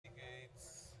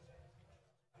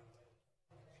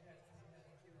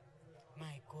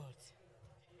God.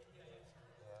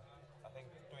 Yeah, I think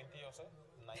 20 or so,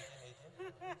 19,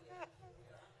 18.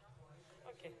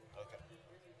 Okay. Okay.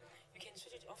 You can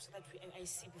switch it off so that I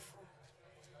see before.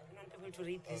 I want people to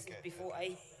read this Okay. before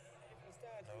Okay. I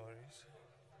start. No worries.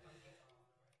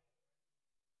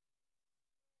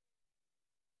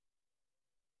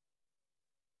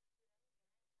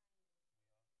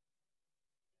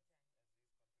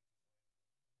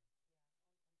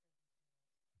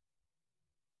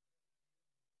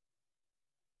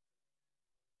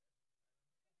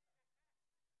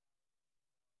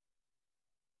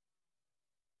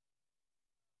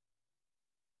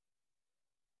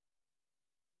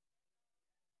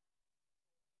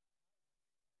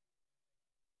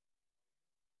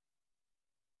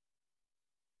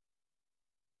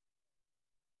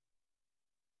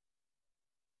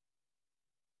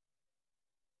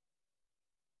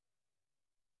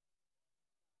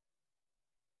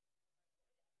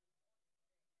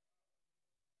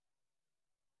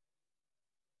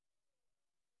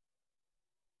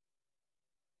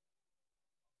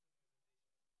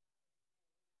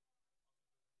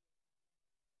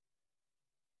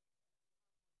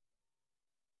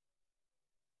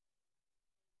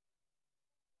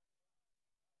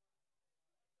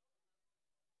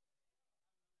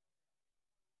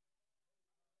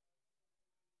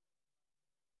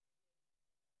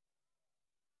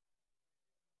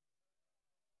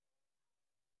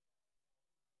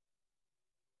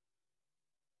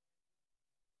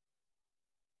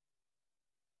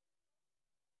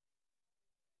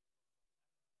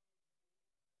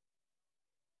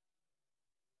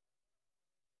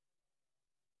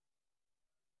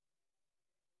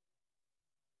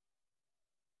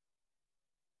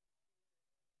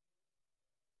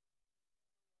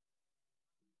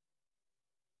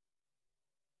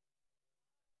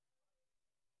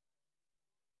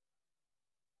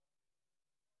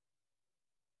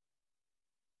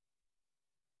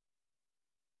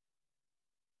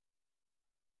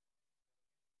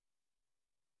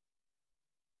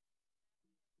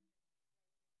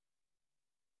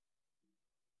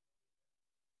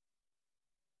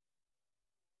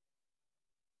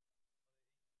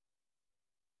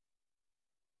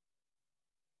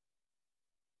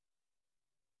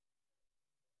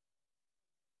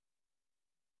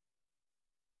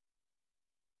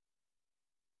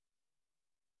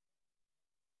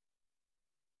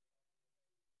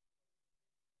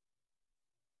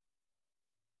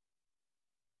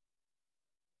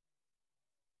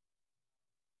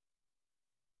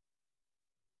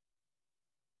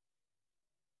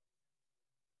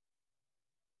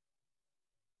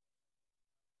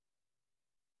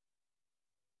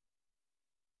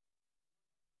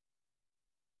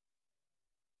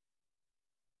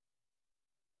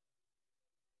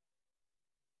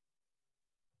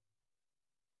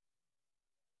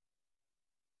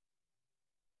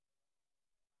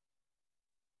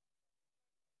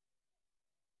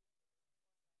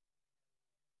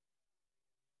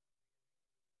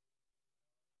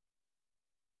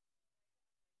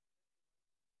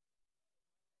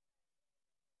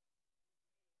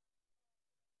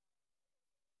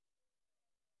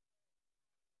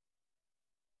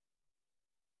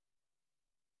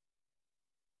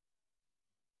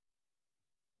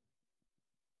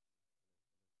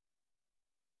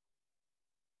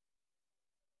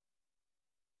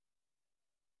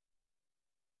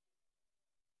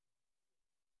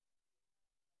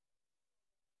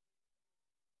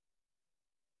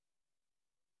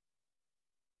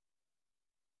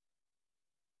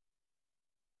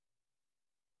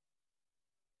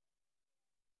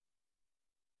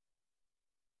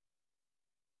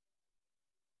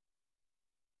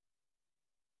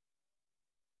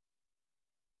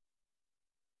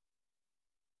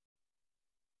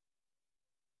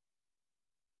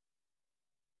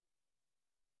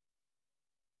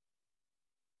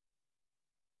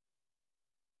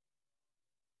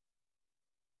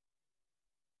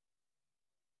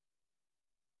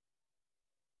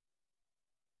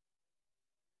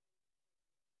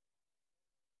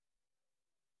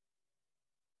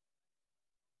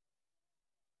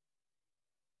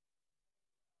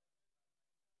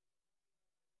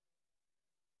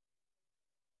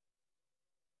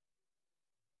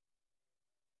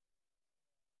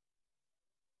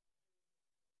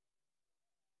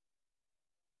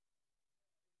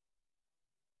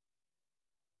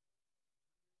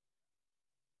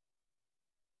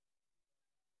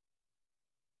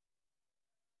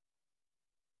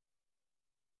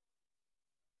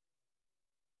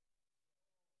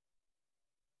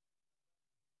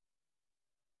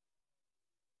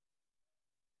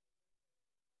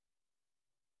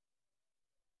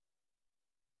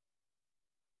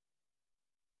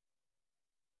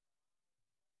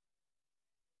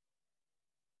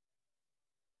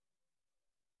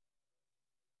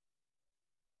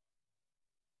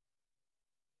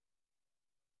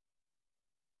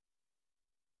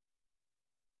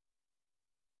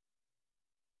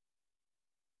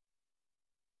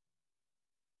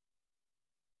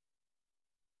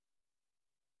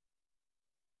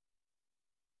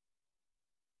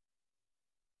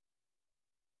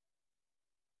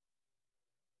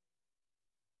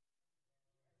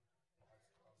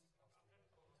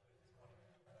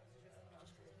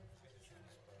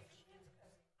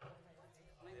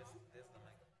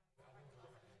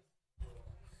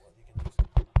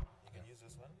 use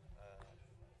this one.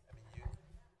 I mean, you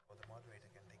or the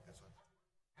moderator can take this one.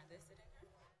 Are they sitting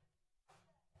here?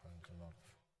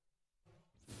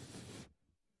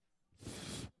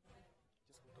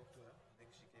 Just talk to her. I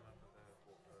think she came up with a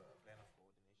plan of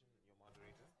coordination. Your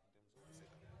moderator, in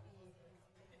terms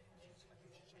of setup. I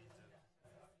think she changed it.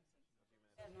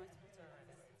 Yeah, no, it's better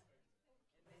already.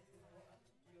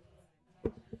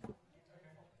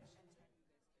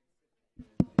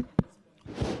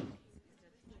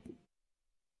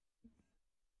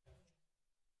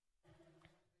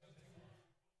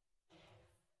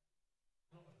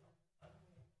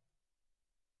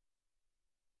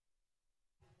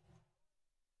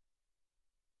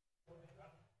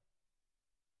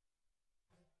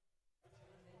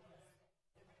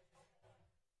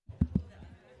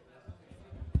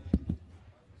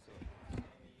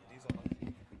 These are on.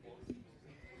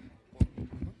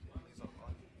 These are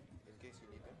on in case you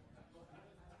need them. She's coming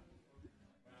back now.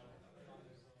 Yeah,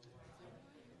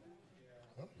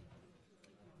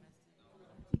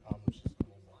 probably just stop.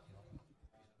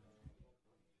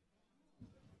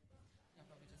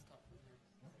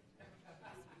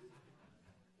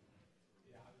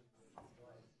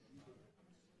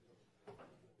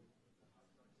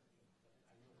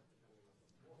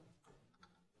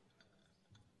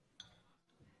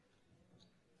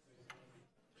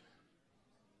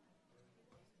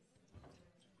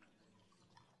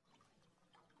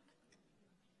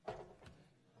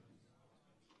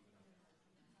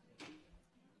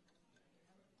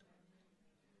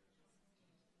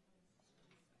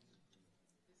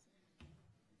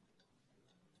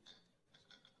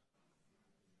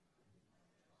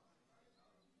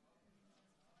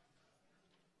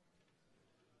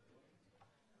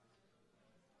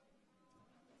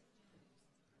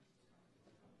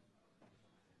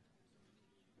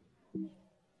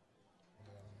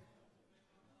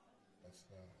 That's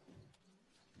the. I'm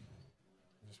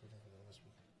just waiting for the other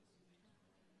speaker.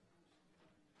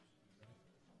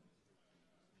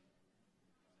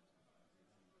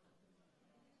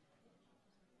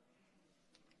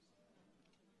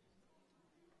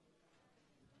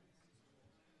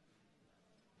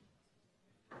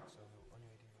 So on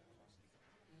your idea.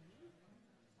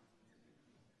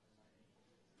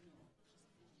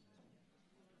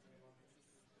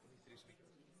 Only 3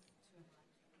 speakers. Two.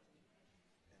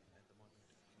 At the moment.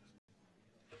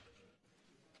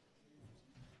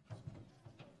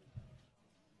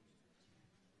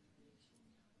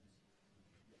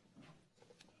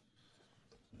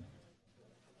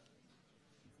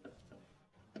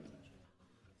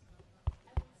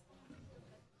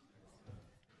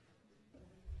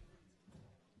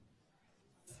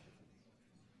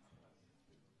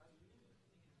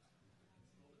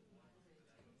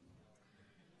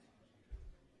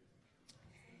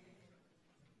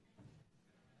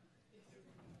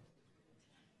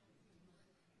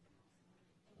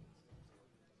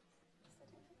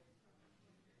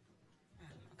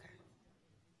 Okay.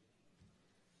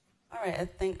 All right, I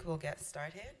think we'll get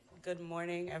started. Good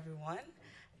morning, everyone,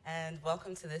 and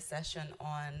welcome to this session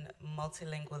on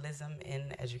multilingualism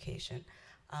in education.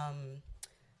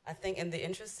 I think in the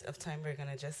interest of time, we're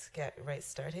gonna just get right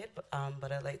started,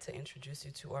 but I'd like to introduce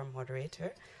you to our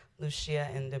moderator, Lucia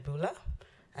Ndebula.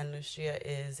 And Lucia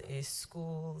is a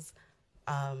school's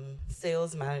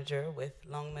sales manager with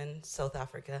Longman, South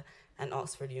Africa, and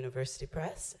Oxford University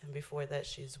Press. And before that,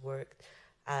 she's worked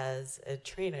as a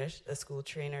trainer, a school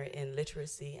trainer in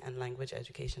literacy and language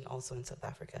education, also in South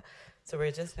Africa. So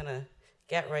we're just gonna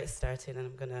get right started, and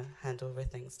I'm gonna hand over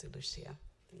things to Lucia.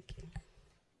 Thank you.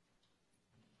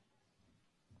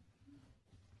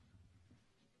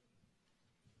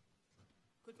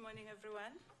 Good morning,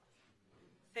 everyone.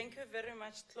 Thank you very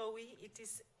much, Chloe. It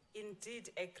is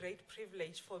indeed a great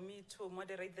privilege for me to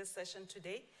moderate this session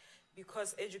today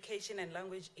because education and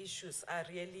language issues are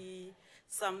really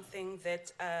something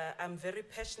that I'm very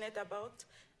passionate about,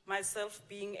 myself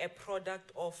being a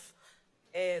product of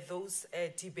those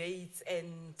debates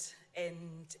and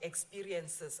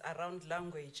experiences around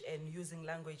language and using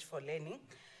language for learning.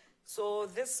 So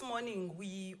this morning,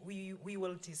 we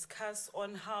will discuss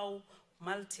on how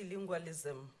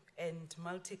multilingualism and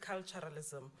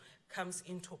multiculturalism comes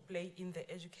into play in the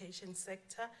education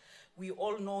sector. We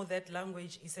all know that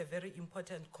language is a very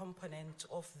important component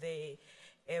of the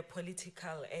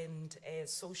political and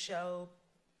social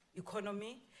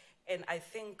economy. And I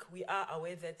think we are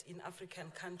aware that in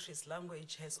African countries,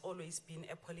 language has always been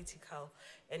a political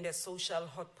and a social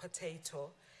hot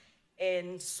potato.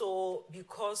 And so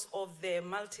because of the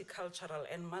multicultural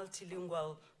and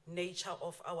multilingual nature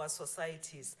of our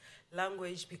societies,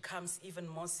 language becomes even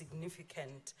more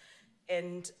significant.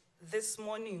 And this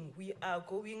morning we are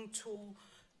going to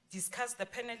discuss, the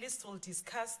panelists will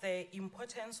discuss the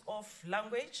importance of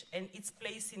language and its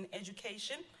place in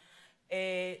education.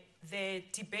 The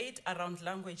debate around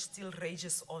language still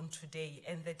rages on today,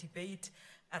 and the debate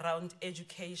around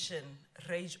education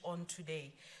rage on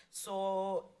today.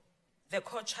 So the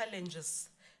core challenges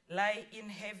lie in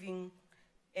having,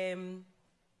 being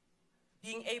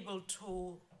able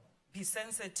to be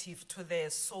sensitive to the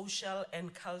social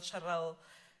and cultural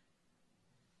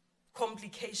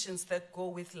complications that go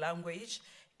with language,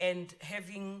 and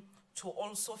having to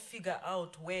also figure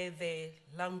out where the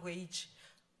language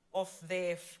of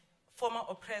the former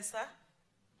oppressor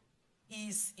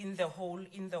is in the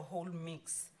whole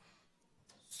mix.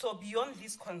 So beyond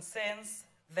these concerns,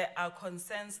 there are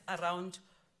concerns around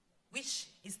which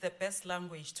is the best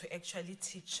language to actually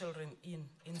teach children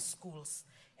in schools,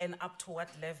 and up to what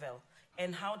level,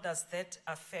 and how does that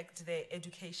affect their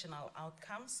educational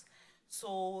outcomes.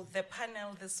 So the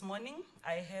panel this morning,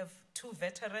 I have two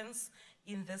veterans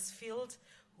in this field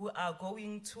who are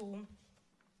going to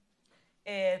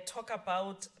talk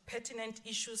about pertinent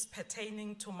issues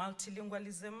pertaining to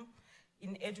multilingualism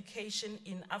in education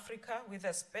in Africa, with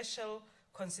a special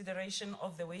consideration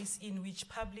of the ways in which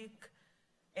public,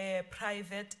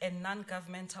 private, and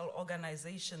non-governmental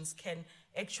organizations can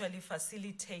actually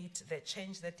facilitate the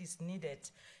change that is needed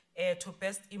to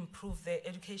best improve the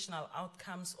educational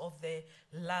outcomes of the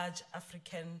large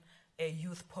African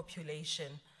youth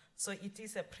population. So it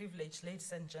is a privilege,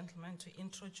 ladies and gentlemen, to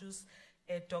introduce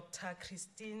Dr.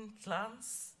 Christine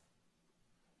Glantz,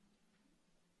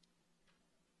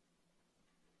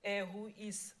 who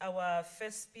is our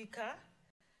first speaker.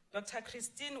 Dr.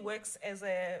 Christine works as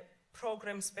a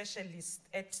program specialist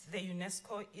at the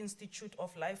UNESCO Institute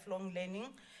of Lifelong Learning,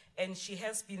 and she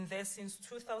has been there since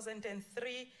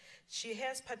 2003. She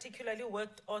has particularly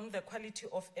worked on the quality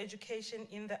of education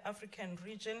in the African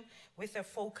region, with a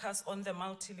focus on the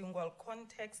multilingual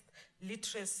context,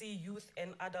 literacy, youth,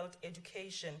 and adult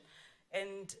education.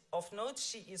 And of note,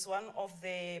 she is one of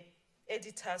the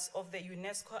editors of the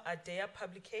UNESCO ADEA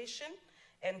publication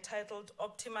entitled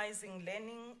Optimizing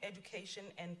Learning, Education,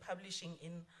 and Publishing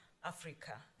in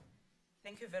Africa.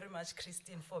 Thank you very much,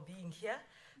 Christine, for being here.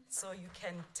 So you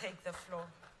can take the floor.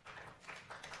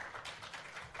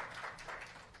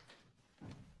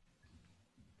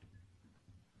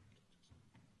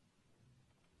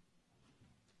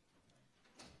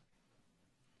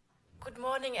 Good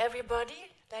morning,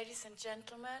 everybody, ladies and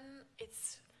gentlemen.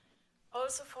 It's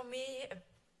also for me a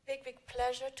big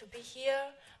pleasure to be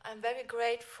here. I'm very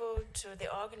grateful to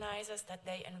the organizers that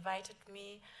they invited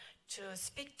me to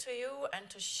speak to you and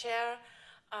to share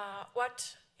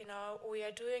what we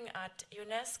are doing at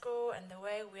UNESCO and the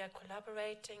way we are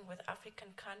collaborating with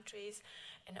African countries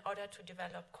in order to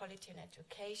develop quality in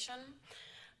education.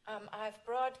 I've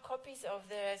brought copies of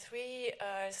the three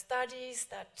studies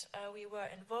that we were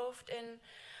involved in,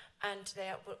 and they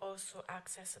are also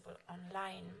accessible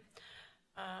online.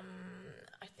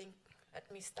 I think,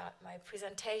 let me start my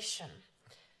presentation.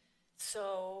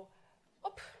 So,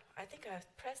 I think I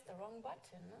pressed the wrong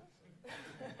button. No?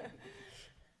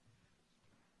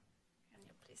 Can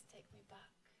you please take me back?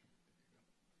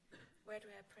 Where do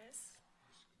I press?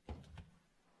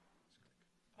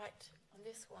 Right, on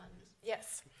this one.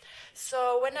 Yes.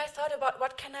 So when I thought about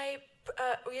what can I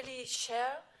really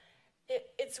share,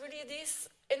 it's really these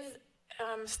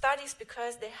studies,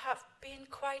 because they have been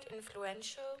quite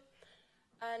influential.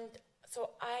 And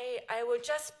so I will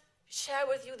just share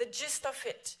with you the gist of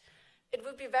it. It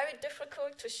would be very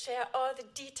difficult to share all the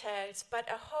details, but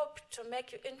I hope to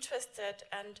make you interested,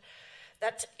 and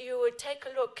that you will take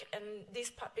a look in these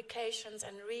publications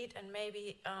and read, and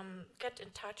maybe get in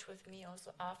touch with me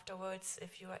also afterwards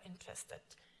if you are interested.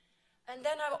 And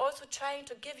then I'm also trying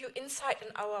to give you insight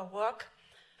in our work.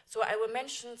 So I will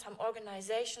mention some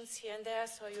organizations here and there,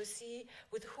 so you see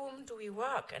with whom do we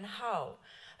work and how.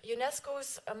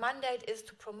 UNESCO's mandate is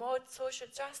to promote social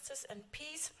justice and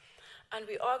peace, and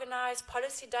we organize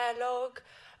policy dialogue,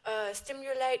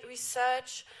 stimulate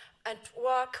research, and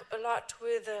work a lot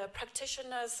with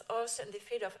practitioners also in the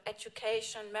field of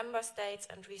education, member states,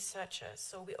 and researchers.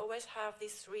 So we always have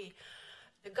these three: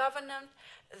 the government,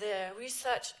 the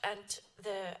research, and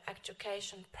the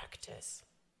education practice.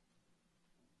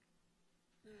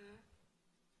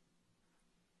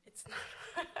 It's not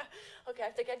okay, I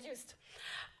have to get used.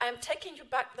 I'm taking you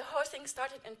back. The whole thing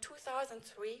started in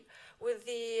 2003 with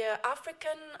the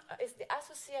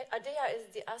ADEA is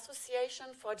the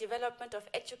Association for Development of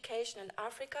Education in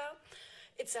Africa.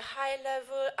 It's a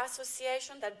high-level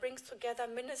association that brings together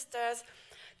ministers,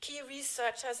 key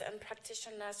researchers, and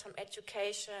practitioners from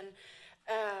education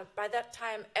By that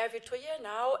time, every 2 years,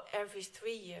 now every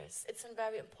 3 years. It's a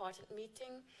very important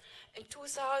meeting. In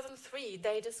 2003,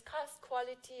 they discussed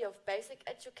quality of basic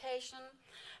education,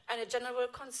 and a general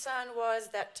concern was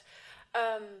that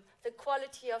the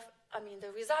quality of,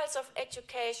 the results of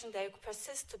education, they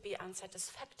persist to be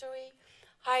unsatisfactory.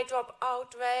 High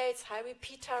dropout rates, high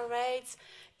repeater rates,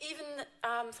 even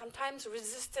sometimes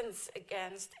resistance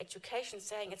against education,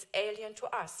 saying it's alien to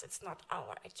us, it's not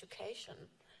our education.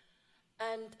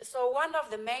 And so one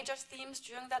of the major themes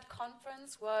during that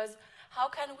conference was, how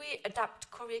can we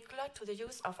adapt curricula to the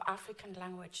use of African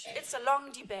language? It's a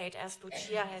long debate, as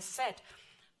Lucia has said,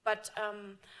 but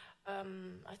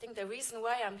I think the reason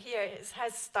why I'm here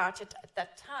has started at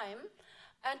that time,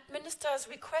 and ministers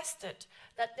requested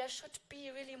that there should be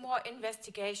really more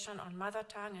investigation on mother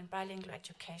tongue and bilingual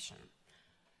education.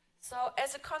 So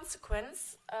as a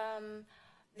consequence,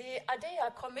 the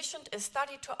ADEA commissioned a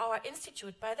study to our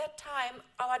institute. By that time,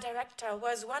 our director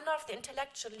was one of the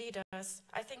intellectual leaders.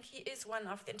 I think he is one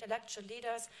of the intellectual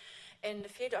leaders in the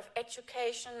field of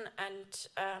education and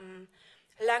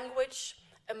language,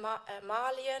 a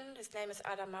Malian. His name is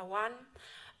Adam Marwan.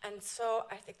 And so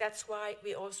I think that's why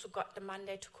we also got the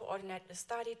mandate to coordinate the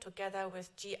study together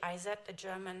with GIZ, the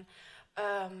German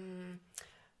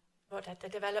the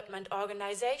development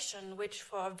organization, which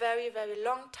for a very, very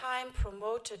long time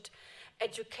promoted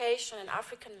education in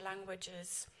African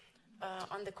languages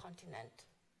on the continent.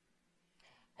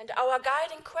 And our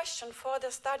guiding question for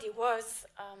the study was,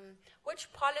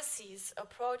 which policies,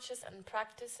 approaches, and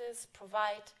practices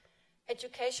provide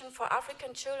education for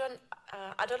African children,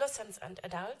 adolescents, and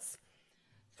adults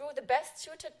through the best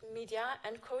suited media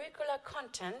and curricular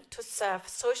content to serve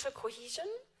social cohesion,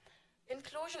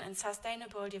 inclusion, and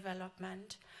sustainable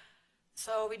development.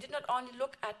 So we did not only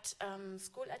look at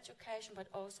school education, but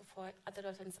also for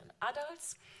adolescents and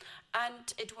adults.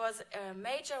 And it was a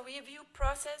major review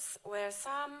process where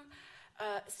some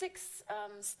 6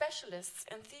 specialists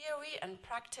in theory and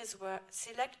practice were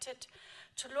selected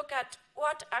to look at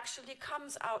what actually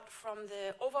comes out from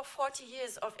the over 40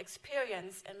 years of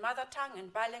experience in mother tongue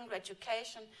and bilingual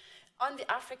education on the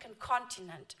African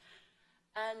continent.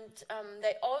 And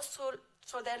they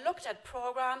looked at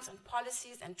programs and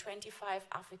policies in 25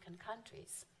 African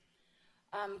countries.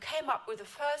 Came up with the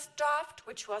first draft,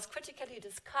 which was critically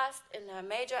discussed in a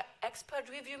major expert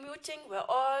review meeting where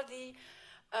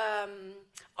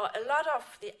a lot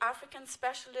of the African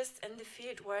specialists in the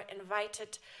field were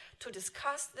invited to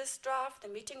discuss this draft. The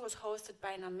meeting was hosted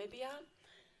by Namibia.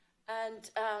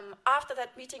 And after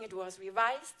that meeting, it was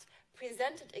revised,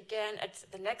 presented again at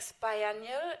the next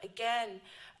biennial, again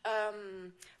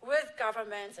with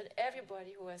governments and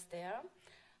everybody who was there.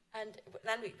 And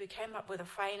then we came up with a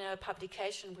final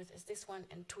publication, which is this one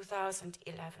in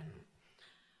 2011.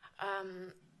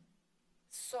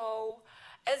 So,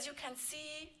 as you can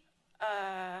see,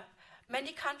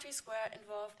 many countries were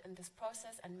involved in this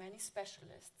process and many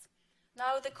specialists.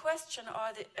 Now the question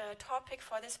or the topic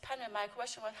for this panel, my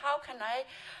question was, how can I,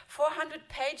 400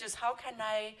 pages, how can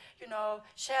I,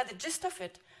 share the gist of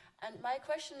it? And my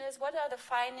question is, what are the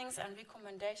findings and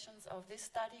recommendations of this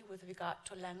study with regard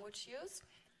to language use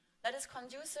that is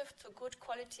conducive to good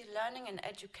quality learning and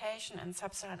education in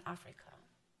sub-Saharan Africa?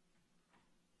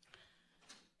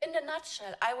 In a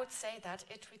nutshell, I would say that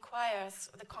it requires,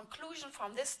 the conclusion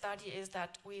from this study is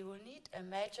that we will need a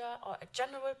major or a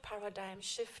general paradigm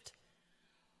shift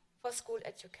for school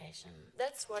education.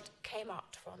 That's what came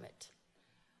out from it.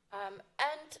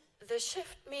 And the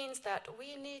shift means that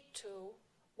we need to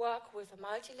work with a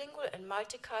multilingual and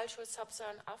multicultural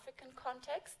sub-Saharan African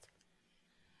context,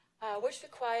 which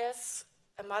requires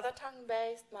a mother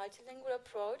tongue-based multilingual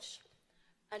approach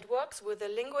and works with the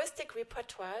linguistic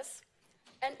repertoires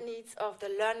and needs of the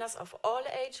learners of all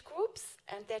age groups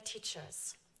and their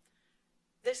teachers.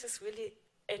 This is really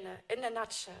in a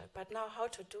nutshell, but now how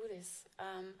to do this?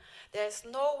 There's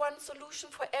no one solution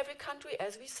for every country.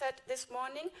 As we said this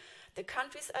morning, the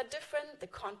countries are different, the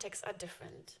contexts are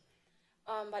different.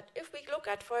 But if we look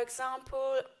at, for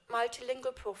example,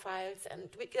 multilingual profiles, and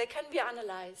they can be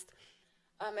analyzed.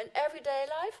 In everyday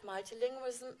life,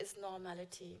 multilingualism is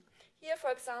normality. Here,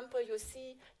 for example, you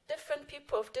see different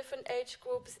people of different age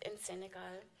groups in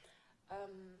Senegal.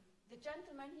 The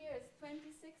gentleman here is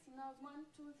 26, he knows 1,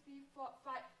 2, 3, 4,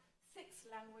 5,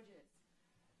 6 languages.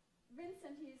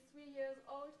 Vincent, he is 3 years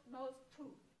old, knows 2.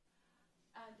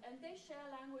 And they share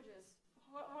languages.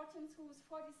 Hortense, who is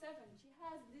 47, she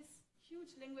has this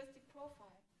huge linguistic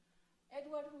profile.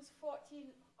 Edward, who's 14,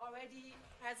 already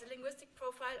has a linguistic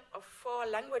profile of 4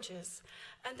 languages.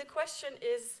 And the question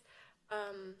is,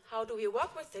 how do we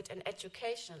work with it in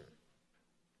education?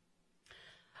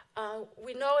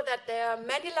 We know that there are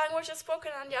many languages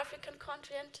spoken on the African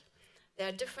continent. There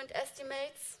are different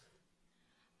estimates.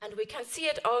 And we can see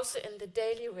it also in the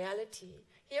daily reality.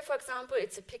 Here, for example,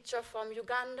 it's a picture from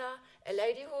Uganda, a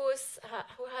lady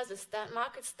who has a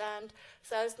market stand,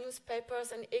 sells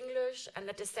newspapers in English, and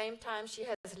at the same time she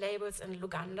has labels in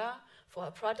Luganda for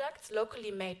her products,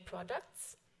 locally made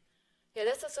products. Here,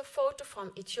 this is a photo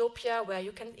from Ethiopia where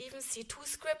you can even see 2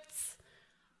 scripts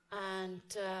and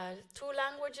 2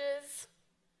 languages.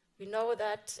 We know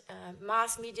that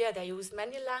mass media, they use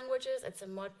many languages. It's a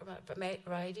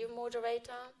radio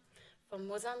moderator from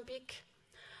Mozambique.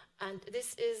 And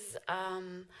this is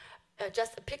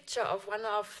just a picture of one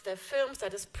of the films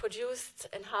that is produced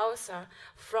in Hausa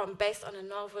based on a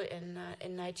novel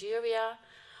in Nigeria.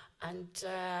 And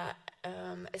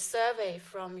a survey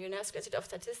from UNESCO Institute of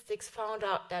Statistics found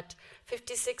out that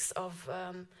 56 of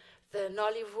the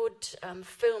Nollywood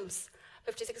films,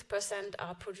 56%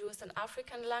 are produced in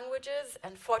African languages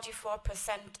and 44%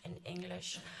 in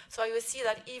English. So you see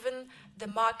that even the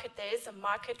market, there is a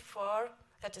market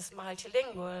that is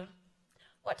multilingual.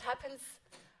 What happens,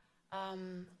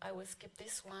 I will skip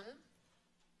this one.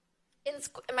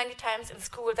 Many times in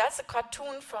school, that's a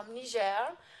cartoon from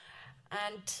Niger,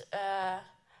 and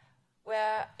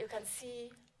where you can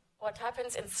see what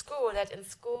happens in school, that in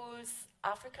schools,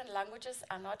 African languages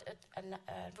are not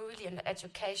really an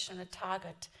educational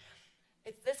target.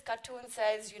 This cartoon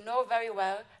says, you know very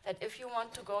well that if you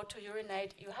want to go to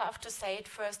urinate, you have to say it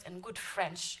first in good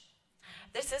French.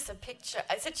 This is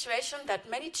a situation that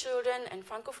many children in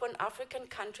Francophone African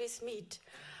countries meet.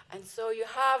 And so you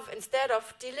have, instead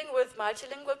of dealing with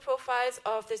multilingual profiles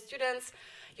of the students,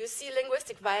 you see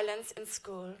linguistic violence in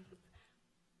school.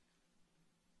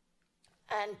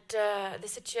 And the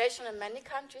situation in many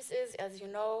countries is, as you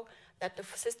know, that the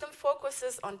system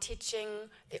focuses on teaching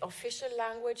the official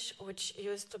language, which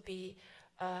used to be,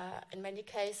 in many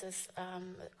cases,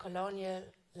 colonial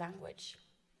language.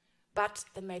 But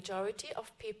the majority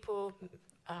of people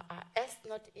are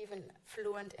not even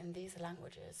fluent in these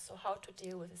languages. So how to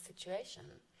deal with the situation?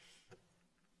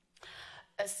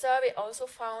 A survey also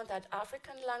found that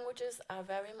African languages are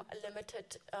very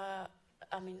limited,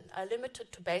 are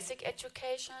limited to basic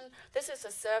education. This is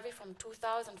a survey from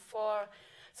 2004,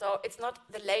 so it's not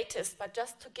the latest, but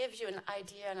just to give you an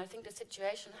idea, and I think the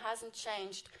situation hasn't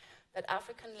changed, that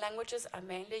African languages are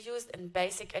mainly used in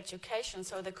basic education.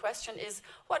 So the question is,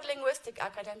 what linguistic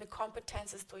academic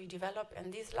competences do you develop in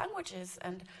these languages,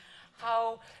 and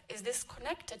how is this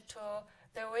connected to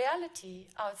the reality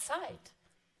outside?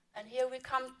 And here we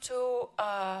come to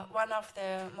one of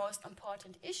the most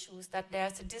important issues, that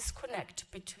there's a disconnect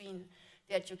between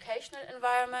the educational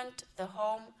environment, the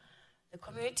home, the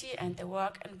community, and the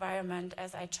work environment,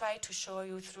 as I try to show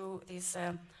you through these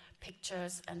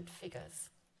pictures and figures.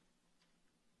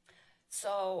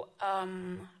 So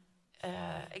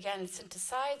again,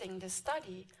 synthesizing the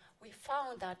study, we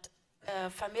found that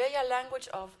familiar language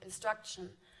of instruction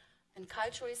and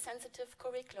culturally sensitive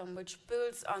curriculum, which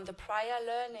builds on the prior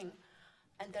learning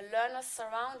and the learner's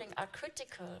surrounding, are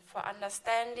critical for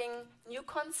understanding new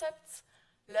concepts,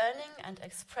 learning and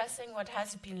expressing what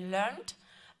has been learned,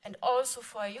 and also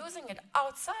for using it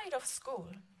outside of school.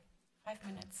 5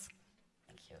 minutes.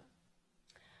 Thank you.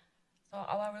 So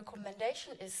our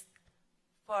recommendation is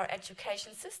for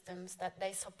education systems that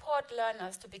they support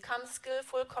learners to become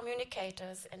skillful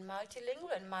communicators in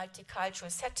multilingual and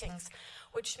multicultural settings,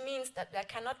 which means that there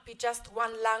cannot be just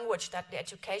one language that the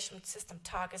education system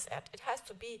targets at. It has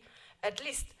to be at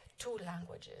least 2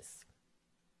 languages,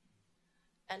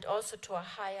 and also to a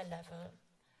higher level.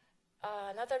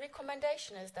 Another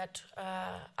recommendation is that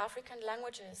African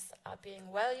languages are being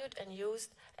valued and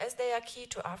used as they are key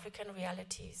to African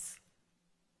realities.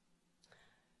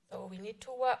 So we need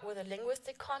to work with a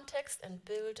linguistic context and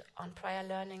build on prior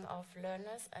learning of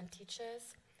learners and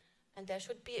teachers. And there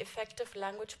should be effective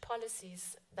language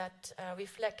policies that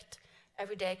reflect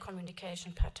everyday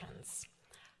communication patterns.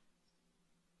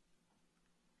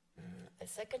 A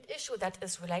second issue that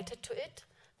is related to it,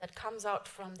 that comes out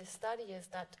from this study, is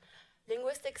that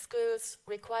linguistic skills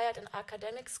required in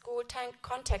academic school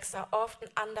contexts are often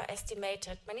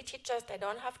underestimated. Many teachers, they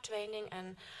don't have training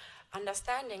and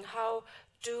understanding how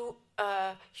do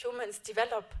humans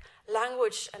develop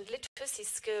language and literacy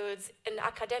skills in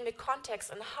academic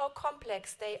contexts, and how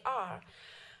complex they are,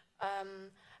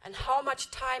 and how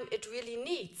much time it really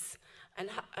needs,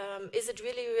 and is it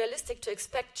really realistic to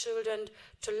expect children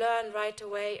to learn right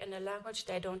away in a language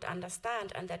they don't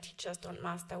understand and that teachers don't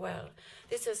master well.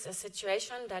 This is a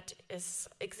situation that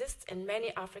exists in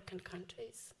many African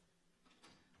countries.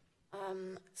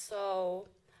 So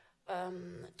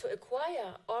to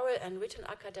acquire oral and written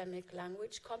academic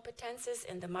language competences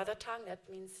in the mother tongue. That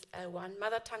means L1.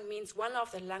 Mother tongue means one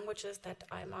of the languages that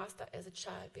I master as a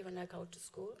child when I go to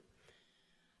school.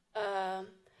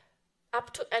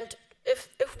 And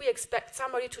if we expect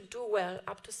somebody to do well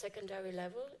up to secondary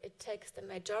level, it takes the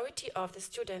majority of the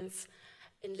students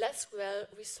in less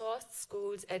well-resourced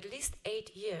schools at least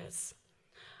 8 years.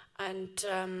 And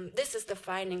this is the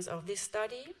findings of this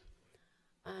study.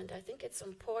 And I think it's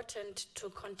important to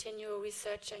continue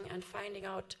researching and finding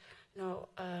out,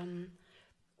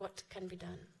 what can be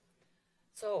done.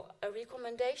 So a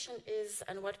recommendation is,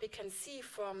 and what we can see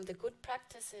from the good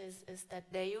practices, is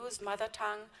that they use mother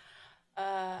tongue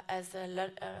as a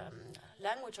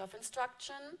language of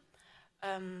instruction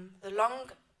the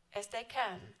long as they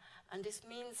can. And this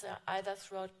means either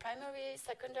throughout primary,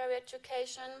 secondary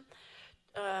education,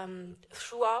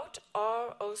 throughout,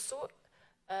 or also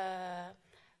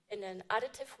in an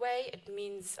additive way. It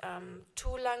means 2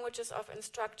 languages of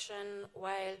instruction,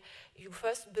 while you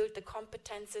first build the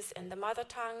competences in the mother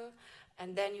tongue,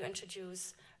 and then you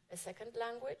introduce a second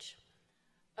language.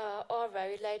 Or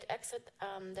very late exit.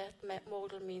 That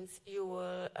model means you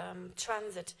will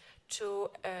transit to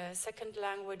a second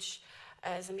language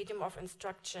as a medium of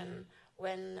instruction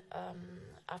when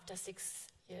after 6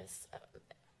 years.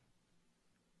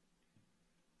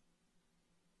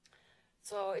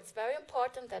 So it's very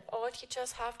important that all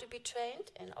teachers have to be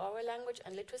trained in oral language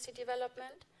and literacy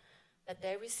development, that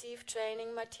they receive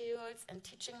training materials and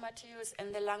teaching materials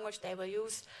in the language they will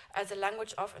use as a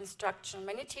language of instruction.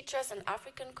 Many teachers in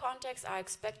African contexts are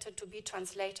expected to be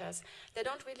translators. They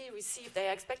don't really receive, they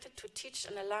are expected to teach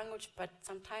in a language, but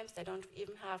sometimes they don't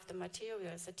even have the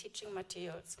materials, the teaching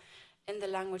materials in the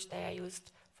language they are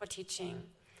used for teaching.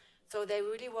 So they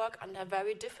really work under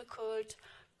very difficult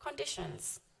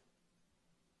conditions.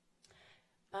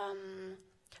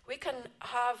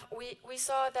 We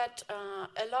saw that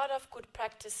a lot of good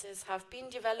practices have been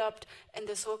developed in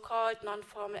the so-called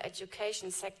non-formal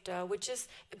education sector, which is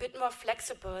a bit more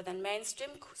flexible than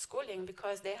mainstream schooling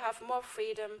because they have more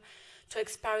freedom to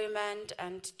experiment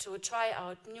and to try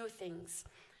out new things.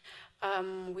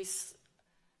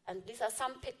 And these are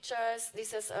some pictures.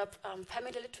 This is a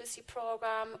family literacy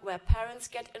program where parents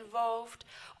get involved,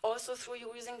 also through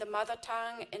using the mother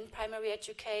tongue in primary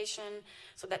education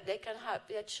so that they can help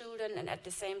their children, and at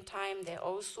the same time they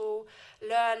also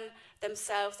learn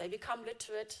themselves. They become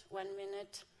literate 1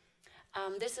 minute.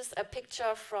 This is a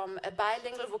picture from a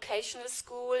bilingual vocational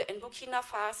school in Burkina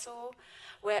Faso,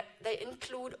 where they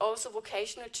include also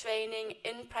vocational training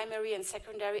in primary and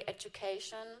secondary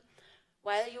education,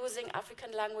 while using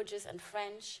African languages and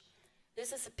French.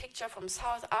 This is a picture from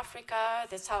South Africa,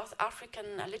 the South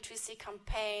African literacy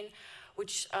campaign,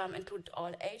 which include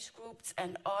all age groups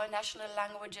and all national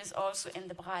languages also in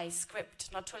the Braille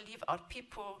script, not to leave out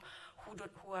people who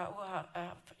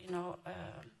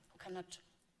cannot.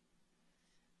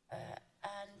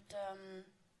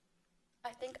 I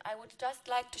think I would just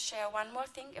like to share one more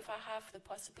thing, if I have the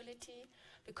possibility,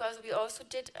 because we also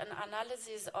did an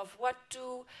analysis of what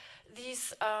do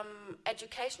these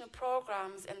educational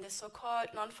programs in the so-called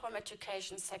non-formal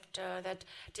education sector that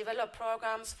develop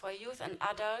programs for youth and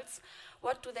adults,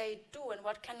 what do they do and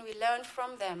what can we learn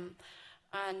from them?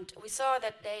 And we saw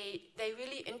that they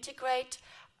really integrate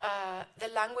the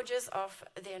languages of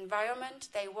the environment.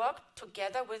 They work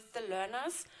together with the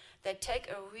learners. They take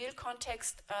a real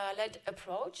context-led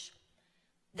approach.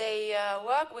 They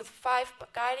work with 5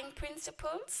 guiding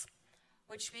principles,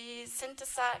 which we can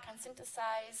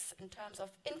synthesize in terms of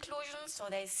inclusion. So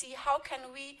they see how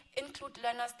can we include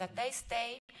learners that they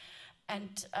stay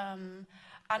and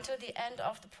until the end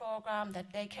of the program,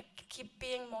 that they can keep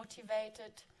being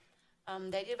motivated.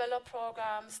 They develop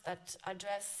programs that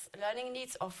address learning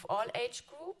needs of all age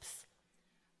groups.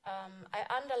 I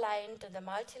underlined the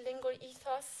multilingual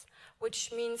ethos,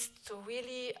 which means to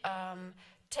really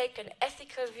take an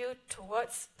ethical view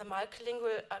towards the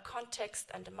multilingual context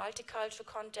and the multicultural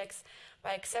context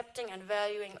by accepting and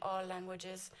valuing all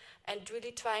languages and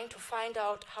really trying to find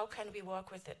out how can we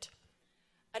work with it.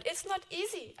 And it's not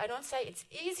easy. I don't say it's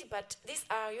easy, but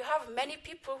you have many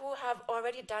people who have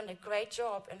already done a great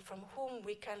job and from whom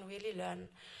we can really learn.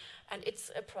 And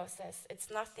it's a process. It's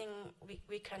nothing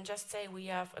we can just say we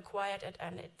have acquired it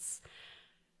and it's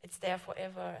there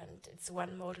forever and it's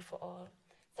one model for all.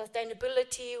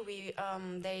 Sustainability,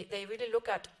 they really look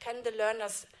at, can the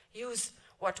learners use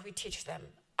what we teach them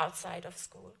outside of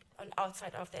school and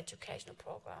outside of the educational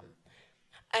program?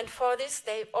 And for this,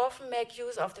 they often make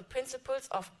use of the principles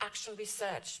of action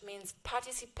research, means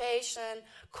participation,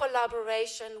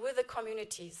 collaboration with the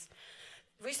communities.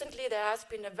 recently there has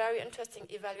been a very interesting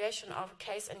evaluation of a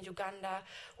case in Uganda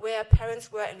where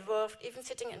parents were involved, even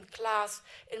sitting in class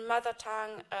in mother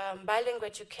tongue, bilingual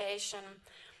education.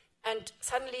 And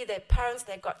suddenly the parents,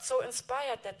 they got so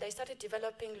inspired that they started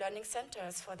developing learning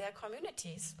centers for their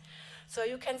communities. So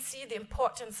you can see the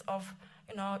importance of,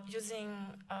 using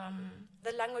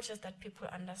the languages that people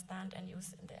understand and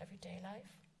use in their everyday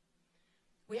life.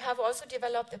 We have also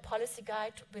developed a policy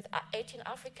guide with 18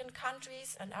 African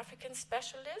countries and African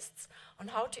specialists on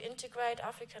how to integrate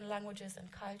African languages and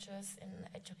cultures in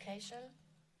education.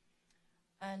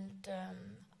 And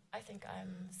I think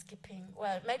I'm skipping.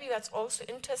 Well, maybe that's also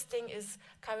interesting is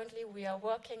currently we are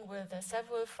working with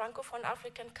several Francophone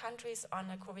African countries on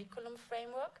a curriculum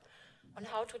framework on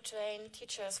how to train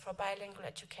teachers for bilingual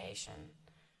education.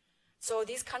 So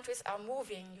these countries are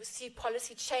moving. You see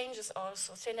policy changes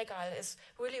also. Senegal is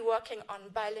really working on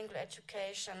bilingual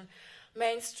education,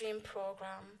 mainstream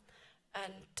program,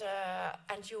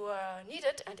 and you are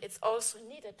needed, and it's also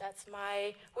needed. That's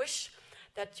my wish,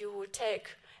 that you'll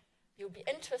be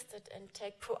interested and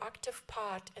take proactive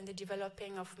part in the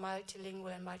developing of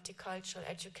multilingual and multicultural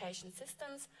education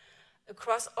systems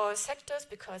across all sectors,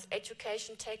 because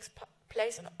education takes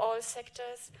place in all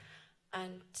sectors,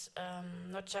 and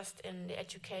not just in the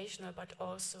educational, but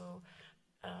also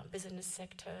business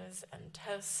sectors and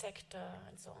health sector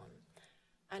and so on.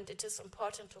 And it is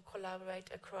important to collaborate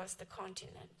across the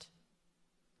continent.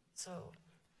 So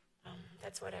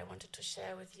that's what I wanted to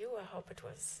share with you. I hope it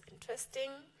was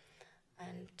interesting,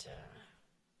 and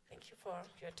thank you for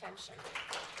your attention.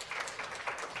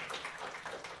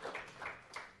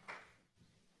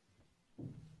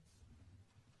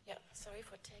 Yeah, sorry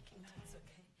for taking time. That's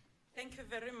okay. Thank you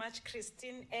very much,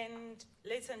 Christine. And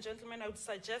ladies and gentlemen, I would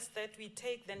suggest that we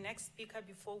take the next speaker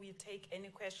before we take any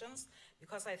questions,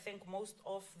 because I think most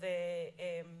of the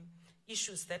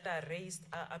issues that are raised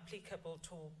are applicable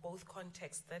to both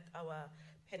contexts that our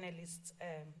panelists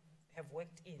have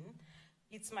worked in.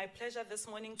 It's my pleasure this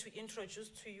morning to introduce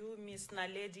to you Ms.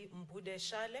 Naledi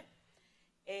Mbude-Shale.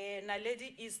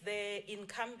 Naledi is the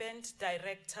incumbent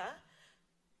director.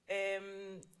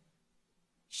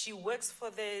 She works for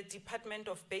the Department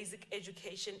of Basic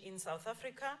Education in South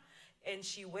Africa, and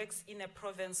she works in a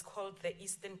province called the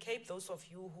Eastern Cape. Those of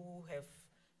you who have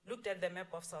looked at the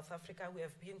map of South Africa, we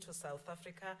have been to South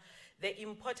Africa. The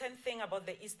important thing about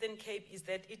the Eastern Cape is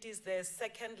that it is the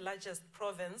second largest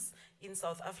province in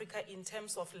South Africa in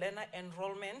terms of learner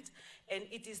enrollment, and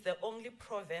it is the only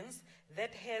province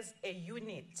that has a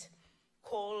unit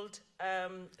called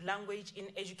Language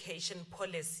in Education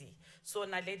Policy. So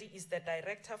Naledi is the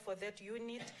director for that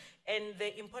unit, and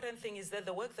the important thing is that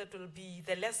the work that will be,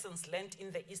 the lessons learned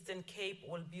in the Eastern Cape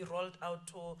will be rolled out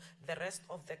to the rest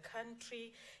of the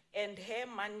country, and her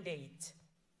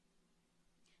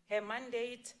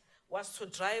mandate was to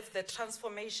drive the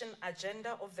transformation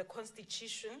agenda of the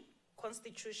Constitution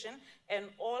and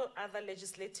all other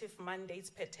legislative mandates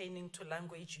pertaining to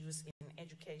language use in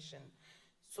education.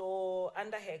 So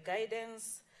under her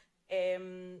guidance,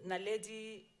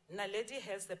 Naledi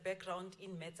has the background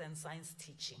in maths and science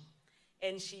teaching.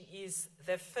 And she is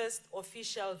the first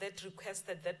official that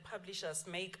requested that publishers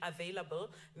make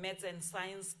available maths and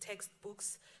science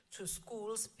textbooks to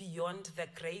schools beyond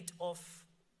grade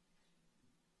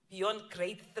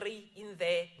 3 in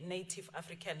their native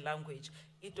African language.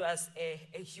 It was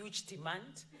a huge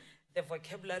demand. The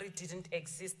vocabulary didn't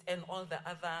exist, and all the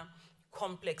other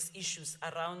complex issues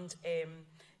around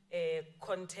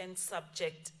content,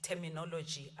 subject,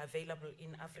 terminology available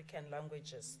in African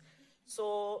languages.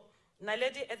 So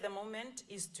Naledi at the moment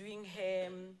is doing her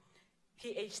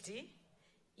PhD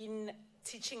in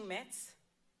teaching maths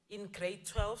in grade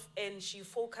 12, and she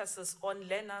focuses on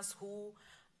learners who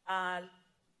are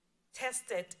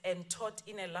tested and taught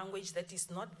in a language that is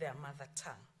not their mother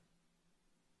tongue.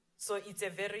 So it's a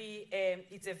very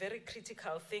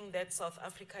critical thing that South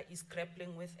Africa is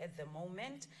grappling with at the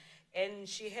moment. And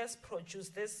she has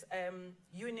produced this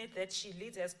unit that she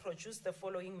leads, has produced the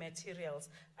following materials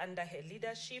under her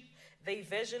leadership. They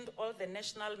versioned all the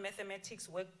national mathematics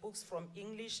workbooks from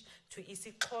English to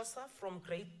isiXhosa from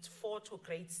grade 4 to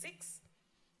grade 6.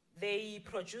 They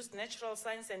produced natural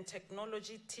science and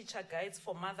technology teacher guides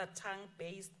for mother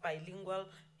tongue-based bilingual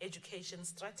education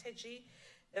strategy.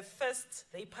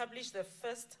 They published the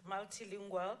first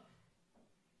multilingual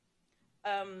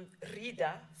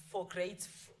reader for grades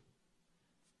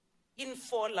in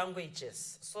 4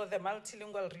 languages. So the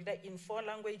multilingual reader in 4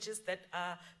 languages that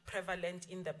are prevalent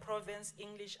in the province: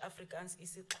 English, Afrikaans,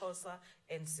 isiXhosa,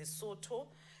 and Sesotho.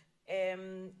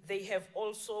 They have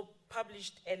also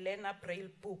published a learner braille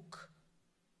book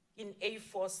in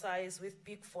A4 size with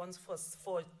big fonts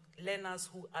for learners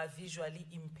who are visually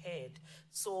impaired.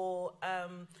 So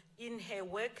in her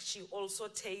work, she also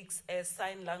takes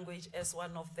sign language as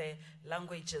one of the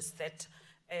languages that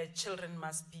children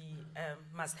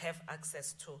must have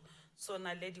access to. So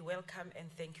Naledi, welcome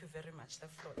and thank you very much. The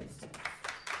floor is yours.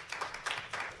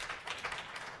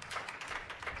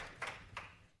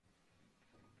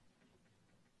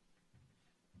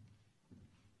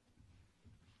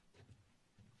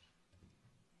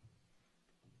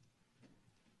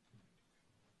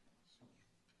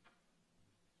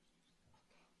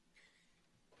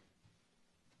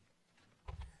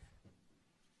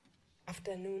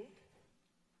 Afternoon.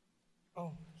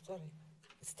 Oh, sorry.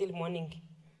 It's still morning.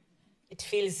 It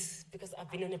feels, because I've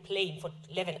been on a plane for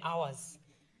 11 hours.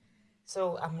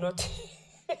 So I'm not,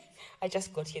 I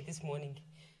just got here this morning.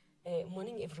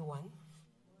 Morning, everyone.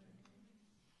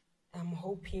 I'm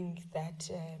hoping that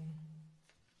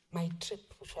my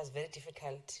trip, which was very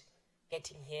difficult,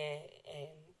 getting here,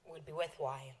 will be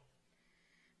worthwhile.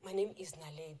 My name is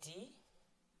Naledi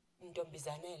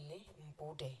Ndombizanele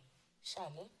Mbude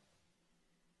Shale.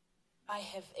 I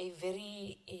have a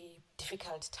very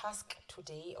difficult task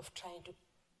today of trying to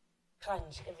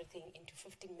crunch everything into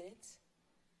 15 minutes.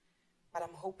 But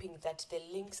I'm hoping that the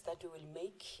links that we will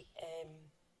make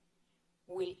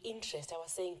will interest. I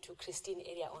was saying to Christine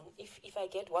earlier on, if I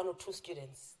get 1 or 2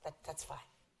 students, that's fine.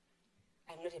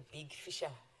 I'm not a big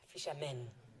fisherman.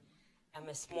 I'm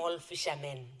a small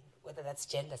fisherman, whether that's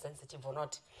gender sensitive or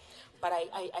not. But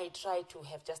I try to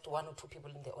have just 1 or 2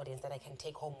 people in the audience that I can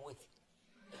take home with.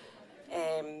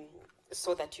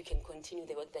 So that you can continue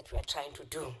the work that we are trying to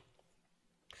do.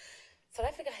 South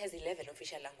Africa has 11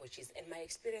 official languages, and my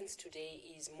experience today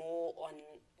is more on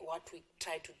what we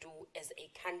try to do as a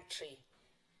country.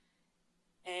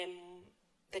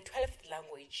 The 12th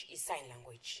language is sign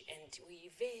language, and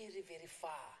we're very, very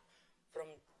far from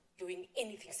doing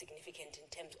anything significant in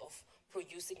terms of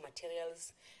producing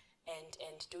materials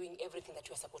and doing everything that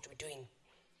we're supposed to be doing.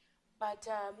 But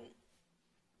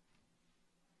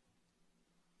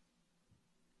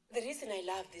the reason I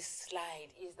love this slide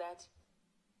is that,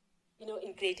 you know,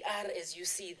 in grade R, as you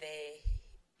see there,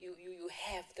 you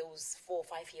have those 4 or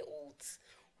 5-year-olds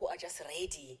who are just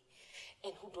ready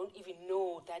and who don't even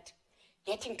know that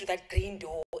getting to that green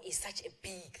door is such a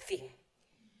big thing.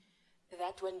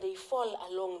 That when they fall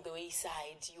along the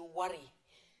wayside, you worry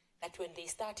that when they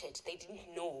started, they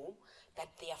didn't know that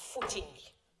their footing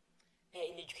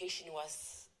in education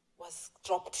was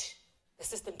dropped. The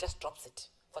system just drops it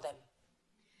for them.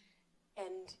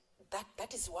 And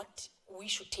that is what we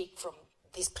should take from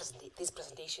these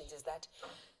presentations, is that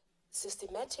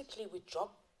systematically we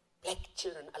drop black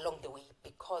children along the way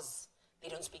because they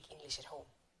don't speak English at home.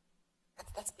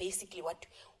 That's basically what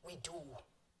we do.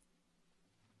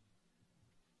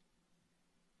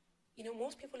 You know,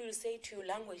 most people will say to you,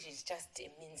 language is just a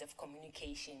means of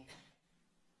communication.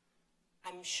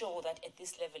 I'm sure that at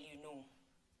this level you know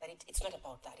that it's not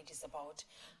about that. It is about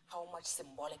how much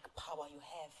symbolic power you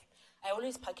have. I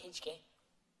always package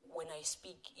when I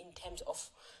speak in terms of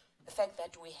the fact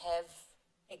that we have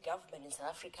a government in South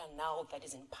Africa now that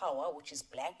is in power, which is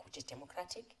black, which is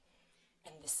democratic,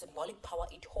 and the symbolic power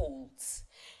it holds.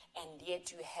 And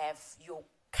yet you have your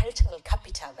cultural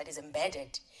capital that is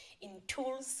embedded in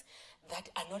tools that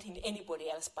are not in anybody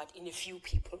else but in a few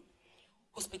people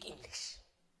who speak English.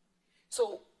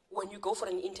 So when you go for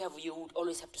an interview, you would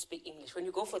always have to speak English. When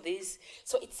you go for this,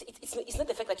 so it's not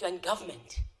the fact that you're in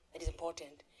government that is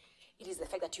important. It is the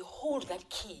fact that you hold that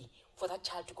key for that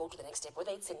child to go to the next step,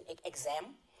 whether it's an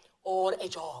exam or a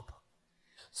job.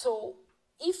 So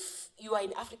if you are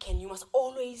an African, you must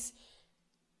always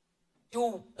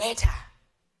do better,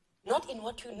 not in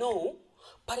what you know,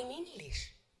 but in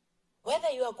English. Whether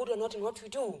you are good or not in what you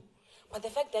do, but the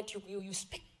fact that you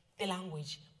speak the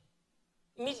language,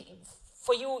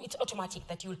 for you it's automatic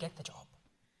that you will get the job.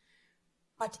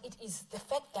 But it is the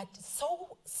fact that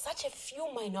such a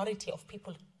few minority of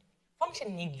people function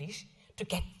in English to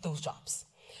get those jobs.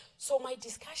 So my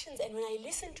discussions, and when I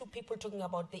listen to people talking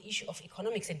about the issue of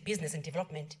economics and business and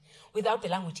development without the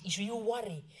language issue, you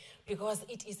worry, because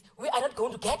we are not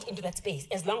going to get into that space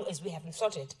as long as we haven't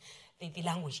sorted the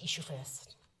language issue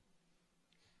first.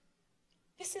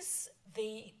 This is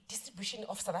the distribution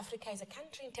of South Africa as a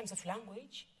country in terms of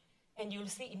language, and you'll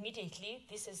see immediately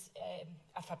this is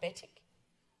alphabetic.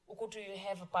 Ukutu, you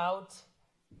have about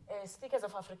speakers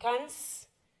of Afrikaans,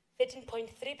 13.3%.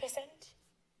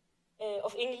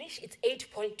 Of English, it's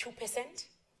 8.2%.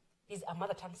 These are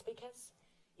mother tongue speakers.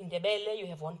 In Ndebele, you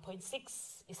have 1.6.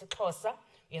 IsiXhosa,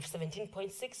 you have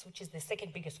 17.6, which is the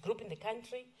second biggest group in the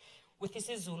country. with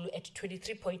isiZulu at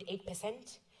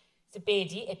 23.8%,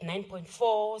 Sepedi at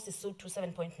 9.4, Sesotho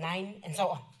 7.9, and so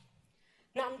on.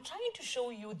 Now, I'm trying to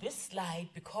show you this slide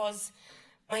because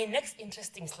my next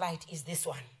interesting slide is this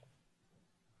one.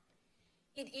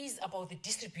 It is about the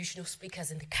distribution of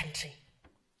speakers in the country.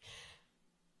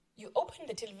 You open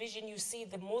the television, you see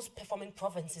the most performing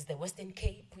province is the Western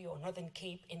Cape or Northern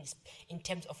Cape in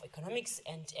terms of economics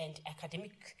and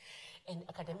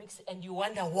academics, and you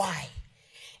wonder why.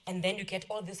 And then you get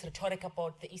all this rhetoric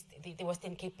about the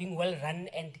Western Cape being well run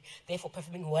and therefore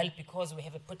performing well because we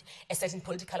have a certain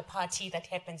political party that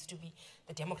happens to be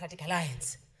the Democratic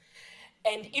Alliance.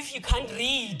 And if you can't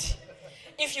read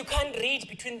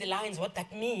between the lines what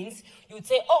that means, you would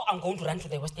say, oh, I'm going to run to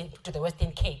the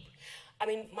Western Cape. I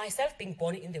mean, myself being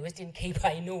born in the Western Cape,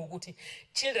 I know what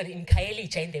children in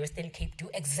Khayelitsha in the Western Cape do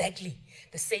exactly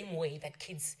the same way that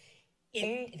kids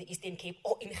in the Eastern Cape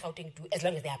or in Gauteng do, as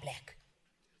long as they are black.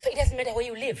 So it doesn't matter where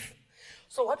you live.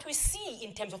 So what we see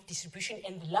in terms of distribution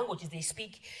and the languages they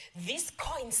speak, this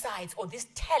coincides or this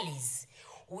tallies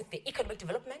with the economic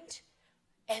development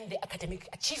and the academic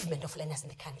achievement of learners in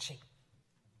the country.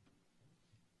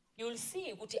 You'll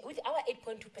see with our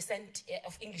 8.2%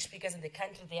 of English speakers in the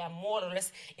country, they are more or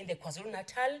less in the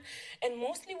KwaZulu-Natal, and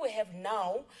mostly we have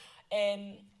now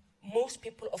most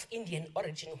people of Indian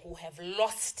origin who have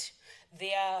lost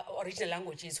their original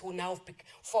languages, who now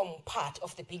form part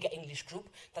of the bigger English group.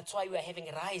 That's why we are having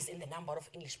a rise in the number of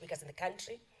English speakers in the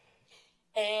country.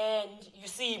 And you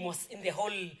see most in the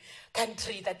whole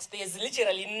country that there's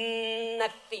literally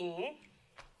nothing.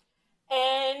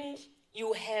 And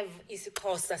you have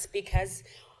isiXhosa speakers,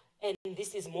 and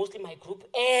this is mostly my group,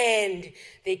 and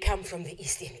they come from the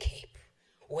Eastern Cape,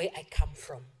 where I come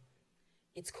from.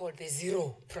 It's called the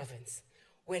Zero Province,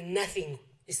 where nothing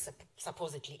is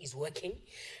supposedly is working,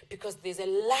 because there's a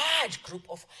large group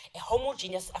of a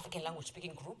homogeneous African language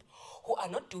speaking group who are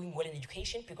not doing well in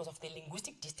education because of the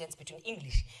linguistic distance between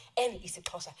English and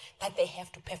isiXhosa that they have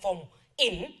to perform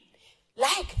in.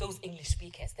 Like those English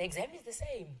speakers, the exam is the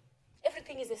same.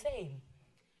 Everything is the same.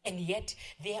 And yet,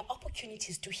 their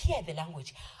opportunities to hear the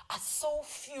language are so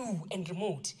few and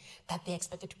remote that they're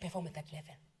expected to perform at that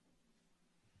level.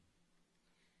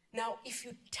 Now, if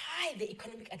you tie the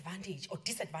economic advantage or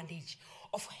disadvantage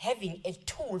of having a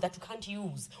tool that you can't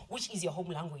use, which is your home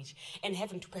language, and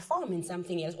having to perform in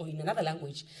something else or in another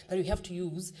language that you have to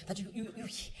use, that you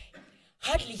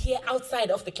hardly hear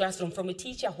outside of the classroom from a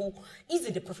teacher who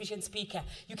isn't a proficient speaker,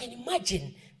 you can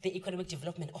imagine the economic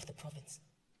development of the province.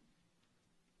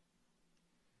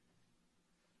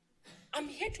 I'm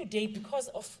here today because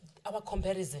of our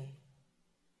comparison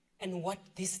and what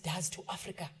this does to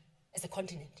Africa as a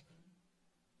continent.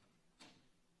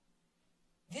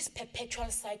 This perpetual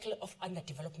cycle of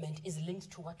underdevelopment is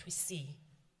linked to what we see.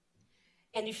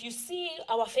 And if you see,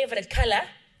 our favorite color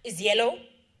is yellow,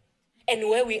 and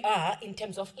where we are in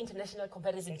terms of international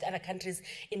comparison with other countries,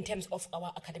 in terms of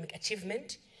our academic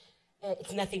achievement,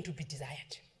 it's nothing to be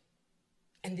desired.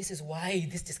 And this is why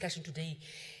this discussion today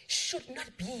should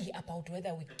not be about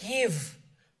whether we give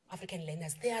African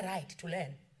learners their right to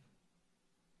learn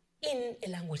in a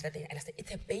language that they understand.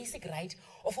 It's a basic right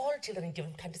of all children in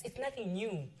developed countries. It's nothing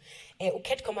new.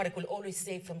 Ket Komarek will always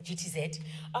say from GTZ,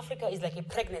 Africa is like a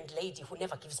pregnant lady who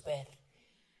never gives birth.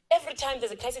 Every time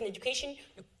there's a crisis in education,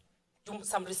 you do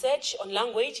some research on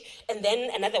language, and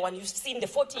then another one you've seen the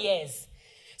 40 years.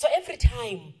 So every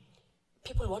time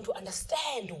people want to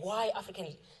understand why African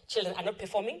children are not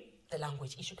performing, the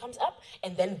language issue comes up,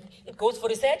 and then it goes for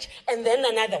research, and then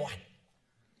another one.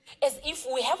 As if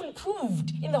we haven't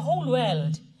proved in the whole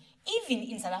world, even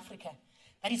in South Africa,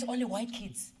 that it's only white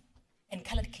kids and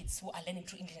colored kids who are learning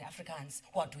through English and Afrikaans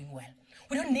who are doing well.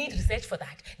 We don't need research for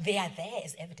that. They are there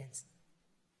as evidence.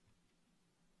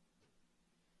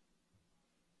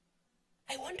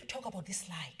 I want to talk about this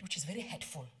slide, which is very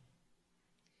helpful.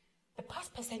 The pass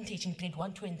percentage in grade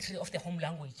 1, 2, and 3 of the home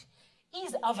language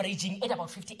is averaging at about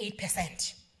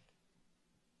 58%.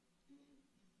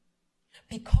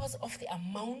 Because of the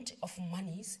amount of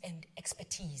monies and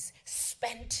expertise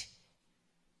spent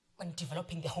on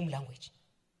developing the home language.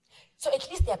 So at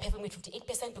least they are performing with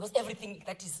 58% because everything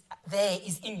that is there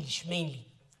is English mainly.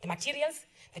 The materials,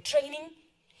 the training,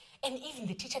 and even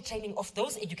the teacher training of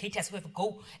those educators who have to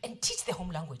go and teach the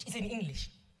home language is in English.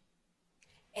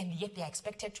 And yet they are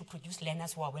expected to produce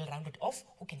learners who are well-rounded off,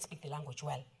 who can speak the language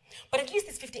well. But at least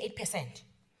it's 58%.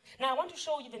 Now I want to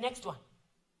show you the next one.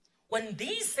 When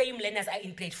these same learners are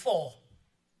in grade 4,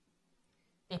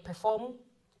 they perform,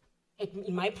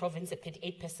 in my province, at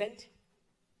 38%.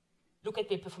 Look at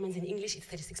their performance in English, it's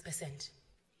 36%.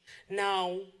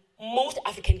 Now, most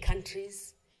African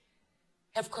countries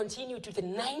have continued to the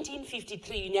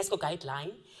 1953 UNESCO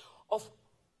guideline of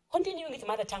continuing with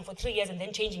mother tongue for 3 years and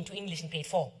then changing to English in grade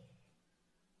 4.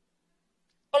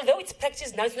 Although it's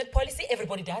practiced now, it's not policy,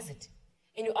 everybody does it.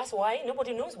 And you ask why,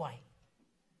 nobody knows why.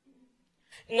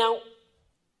 Now,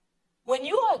 when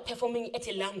you are performing at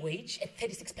a language at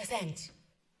 36%,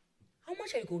 how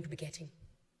much are you going to be getting?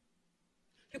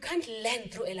 You can't learn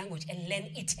through a language and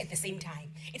learn it at the same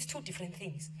time. It's two different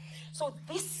things. So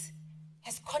this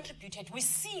has contributed. We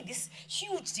see this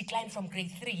huge decline from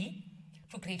grade 3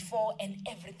 to grade 4, and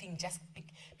everything just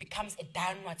becomes a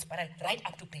downward spiral right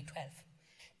up to grade 12.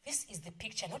 This is the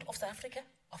picture, not of South Africa,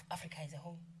 of Africa as a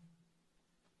whole.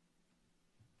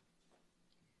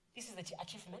 This is the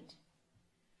achievement.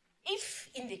 If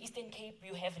in the Eastern Cape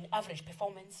you have an average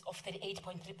performance of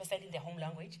 38.3% in the home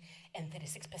language and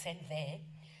 36% there,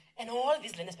 and all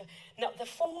these learners, now the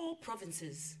four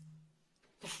provinces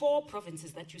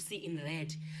that you see in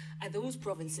red are those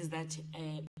provinces that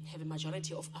have a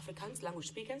majority of Afrikaans language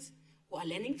speakers who are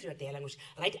learning through their language,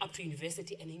 right up to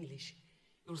university and English.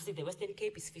 You'll see the Western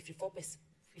Cape is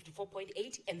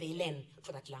 54.8, and they learn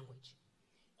for that language.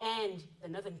 And the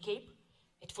Northern Cape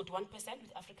at 41%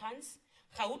 with Afrikaans.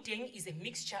 Gauteng is a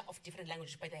mixture of different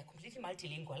languages, but they are completely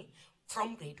multilingual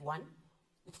from grade 1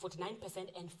 with 49%,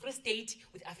 and Free State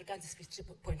with Afrikaans is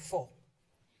 50.4.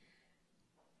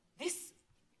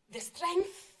 The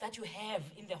strength that you have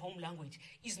in the home language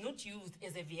is not used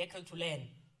as a vehicle to learn.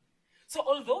 So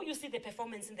although you see the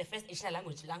performance in the first additional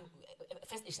language,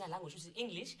 which is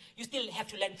English, you still have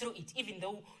to learn through it, even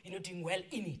though you're not doing well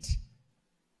in it.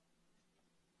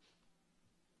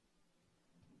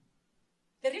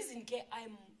 The reason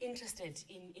I'm interested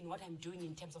in what I'm doing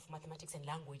in terms of mathematics and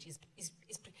language is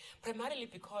primarily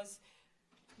because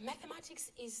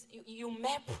mathematics is, you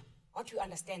map what you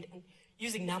understand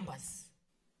using numbers.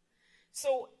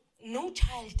 So no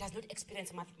child does not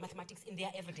experience mathematics in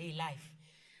their everyday life.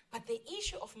 But the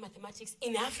issue of mathematics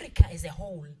in Africa as a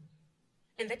whole,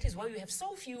 and that is why you have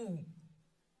so few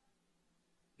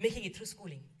making it through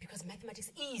schooling, because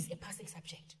mathematics is a passing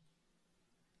subject.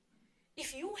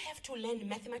 If you have to learn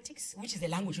mathematics, which is a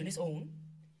language on its own,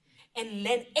 and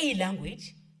learn a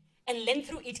language, and learn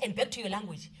through it and back to your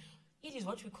language, it is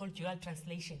what we call dual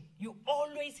translation. You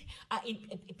always are in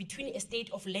between a state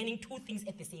of learning two things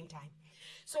at the same time.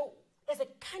 So as a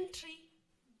country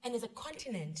and as a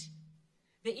continent,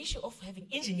 the issue of having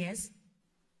engineers,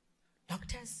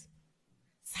 doctors,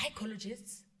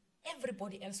 psychologists,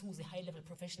 everybody else who's a high-level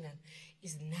professional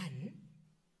is none.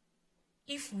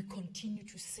 If we continue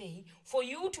to say, for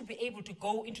you to be able to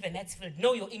go into the maths field,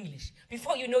 know your English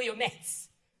before you know your maths.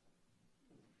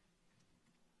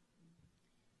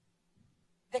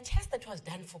 The test that was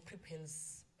done for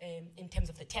pupils in terms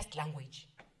of the test language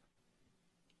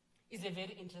is a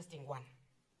very interesting one.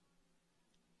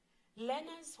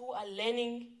 Learners who are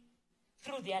learning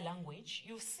through their language,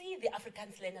 you see the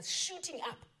Afrikaans learners shooting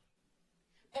up,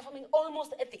 performing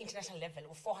almost at the international level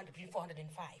of 400, between 400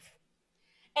 and 5.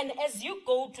 And as you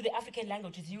go to the African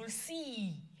languages, you will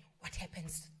see what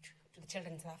happens to the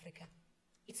children in South Africa.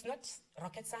 It's not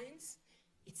rocket science.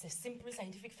 It's a simple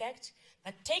scientific fact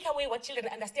that take away what children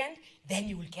understand, then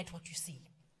you will get what you see.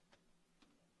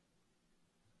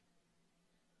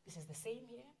 This is the same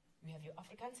here. You have your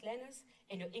Afrikaans learners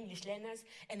and your English learners.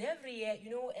 And every year, you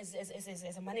know, as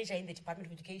a manager in the Department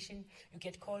of Education, you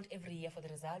get called every year for the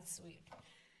results.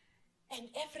 And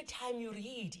every time you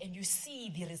read and you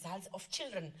see the results of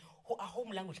children who are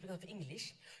home language because of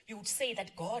English, you would say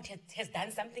that God has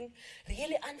done something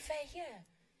really unfair here.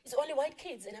 It's only white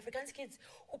kids and Afrikaans kids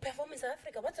who perform in South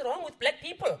Africa. What's wrong with black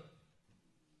people?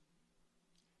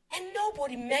 And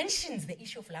nobody mentions the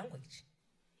issue of language.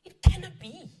 It cannot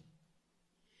be.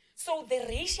 So the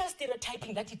racial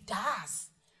stereotyping that it does,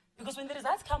 because when the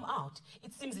results come out,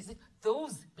 it seems as if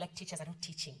those black teachers are not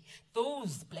teaching.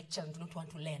 Those black children do not want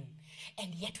to learn.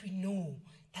 And yet we know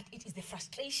that it is the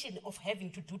frustration of having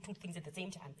to do two things at the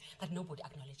same time that nobody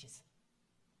acknowledges.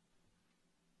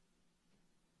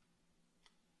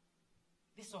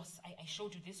 This was, I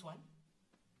showed you this one.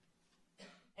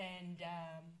 And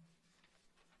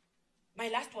my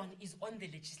last one is on the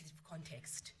legislative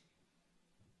context.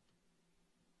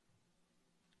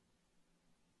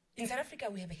 In South Africa,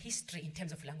 we have a history in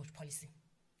terms of language policy.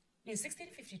 In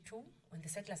 1652, when the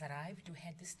settlers arrived, we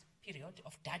had this period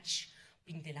of Dutch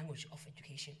being the language of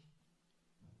education.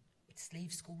 With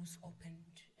slave schools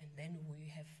opened, and then we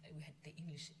had the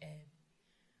English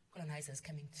colonizers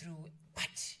coming through.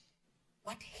 But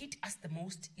what hit us the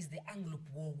most is the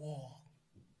Anglo-Boer War.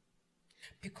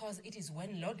 Because it is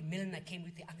when Lord Milner came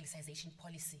with the Anglicization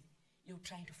policy,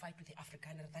 trying to fight with the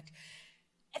Afrikaner, that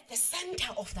At the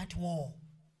center of that war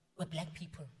were black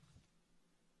people.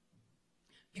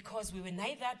 Because we were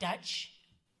neither Dutch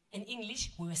and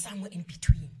English, we were somewhere in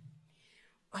between.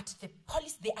 But the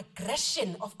policy, the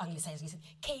aggression of Anglicization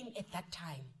came at that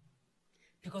time.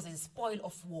 Because as a spoil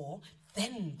of war,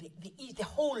 then the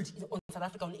hold on South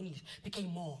Africa on English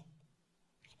became more.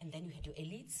 And then you had your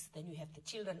elites, then you have the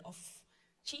children of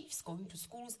chiefs going to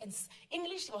schools, and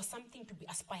English was something to be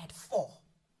aspired for.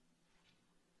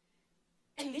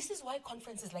 And this is why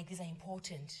conferences like this are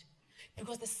important.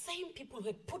 Because the same people who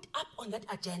had put up on that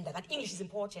agenda that English is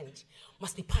important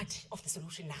must be part of the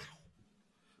solution now.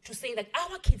 To say that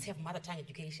our kids have mother tongue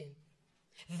education.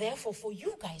 Therefore, for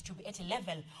you guys to be at a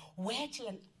level where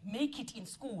children make it in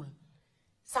school,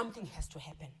 something has to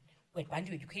happen. We had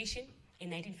Bantu education in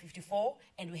 1954,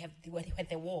 and we had the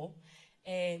war,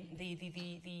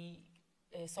 the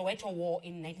Soweto War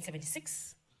in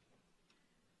 1976,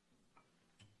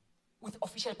 with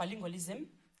official bilingualism.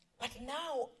 But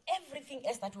now, everything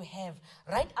else that we have,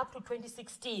 right up to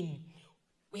 2016,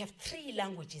 we have 3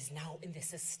 languages now in the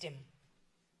system.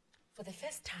 For the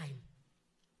first time,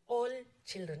 all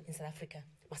children in South Africa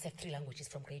must have 3 languages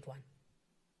from grade 1.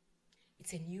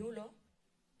 It's a new law,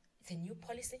 it's a new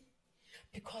policy,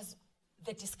 because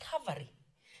the discovery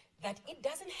that it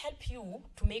doesn't help you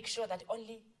to make sure that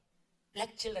only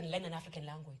black children learn an African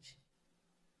language,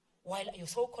 while your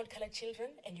so-called colored children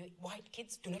and your white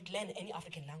kids do not learn any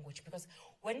African language. Because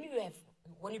when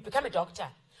you become a doctor,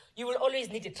 you will always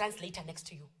need a translator next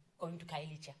to you, going to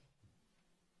Kailicha.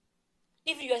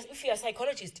 If you're a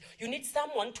psychologist, you need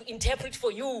someone to interpret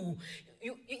for you.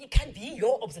 It can't be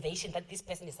your observation that this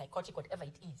person is psychotic, whatever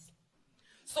it is.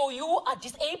 So you are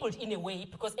disabled in a way,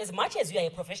 because as much as you are a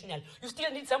professional, you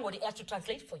still need somebody else to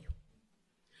translate for you.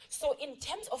 So in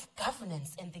terms of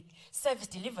governance and the service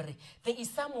delivery, there is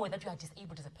somewhere that you are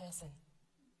disabled as a person.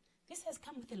 This has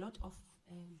come with a lot of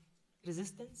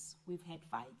resistance. We've had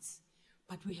fights,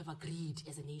 but we have agreed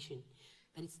as a nation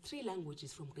that it's 3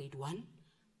 languages from grade 1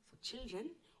 for children,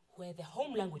 where the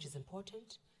home language is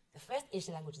important, the first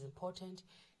Asian language is important,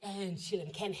 and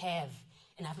children can have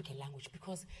an African language,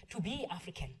 because to be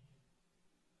African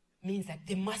means that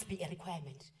there must be a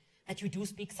requirement that you do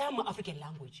speak some African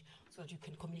language so that you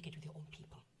can communicate with your own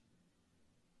people.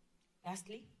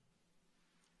 Lastly,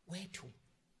 where to?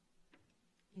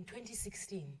 In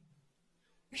 2016,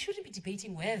 we shouldn't be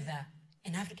debating whether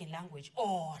an African language,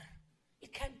 or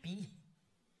it can't be.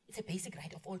 It's a basic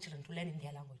right of all children to learn in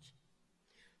their language.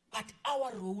 But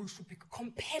our role should be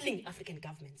compelling African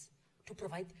governments to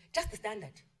provide just the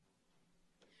standard.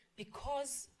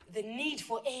 Because the need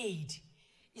for aid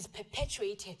is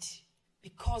perpetuated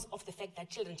because of the fact that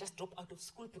children just drop out of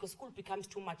school, because school becomes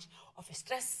too much of a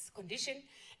stress condition,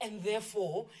 and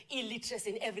therefore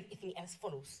illiteracy and everything else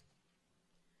follows.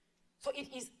 So it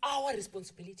is our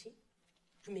responsibility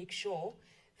to make sure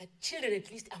that children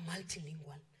at least are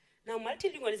multilingual. Now,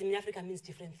 multilingualism in Africa means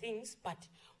different things, but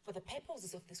for the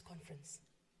purposes of this conference,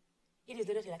 it is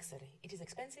not a luxury. It is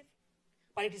expensive,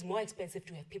 but it is more expensive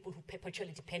to have people who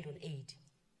perpetually depend on aid.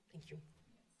 Thank you.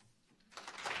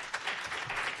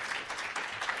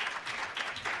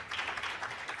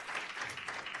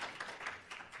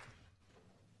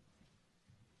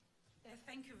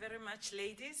 Thank you very much,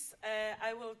 ladies.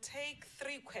 I will take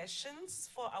 3 questions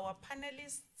for our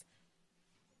panelists.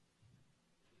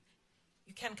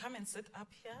 You can come and sit up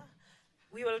here.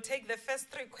 We will take the first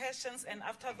 3 questions, and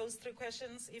after those 3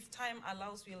 questions, if time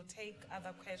allows, we'll take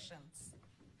other questions.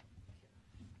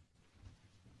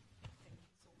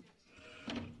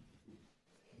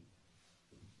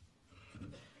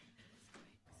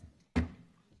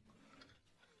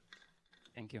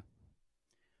 Thank you.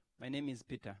 My name is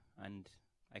Peter, and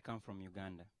I come from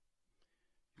Uganda.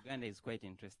 Uganda is quite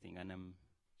interesting, and I'm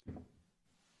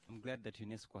glad that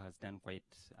UNESCO has done quite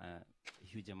a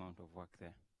huge amount of work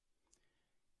there.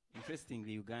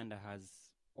 Interestingly, Uganda has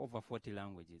over 40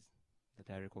 languages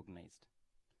that are recognized.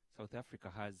 South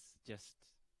Africa has just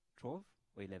 12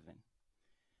 or 11.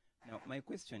 Now, my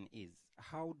question is,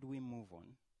 how do we move on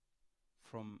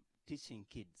from teaching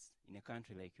kids in a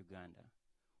country like Uganda,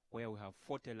 where we have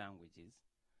 40 languages,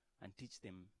 and teach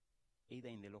them either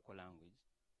in the local language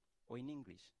or in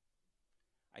English?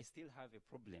 I still have a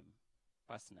problem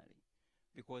personally,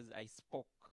 because I spoke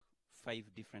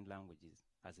 5 different languages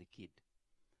as a kid,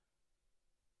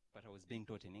 but I was being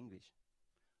taught in English.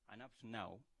 And up to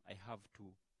now, I have to,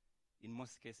 in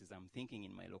most cases, I'm thinking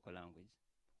in my local language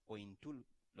or in 2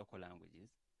 local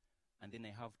languages, and then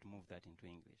I have to move that into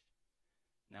English.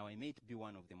 Now, I may be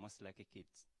one of the most lucky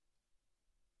kids,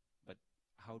 but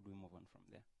how do we move on from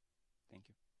there? Thank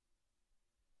you.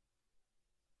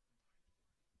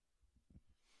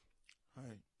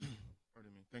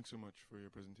 Thanks so much for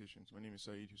your presentations. My name is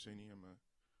Saeed Husseini. I'm a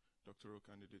doctoral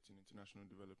candidate in international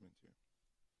development here.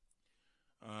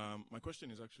 My question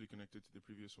is actually connected to the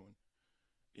previous one,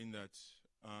 in that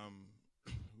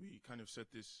we kind of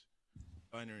set this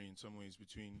binary in some ways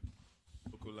between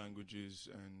local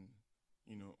languages and,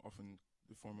 often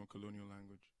the former colonial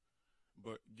language.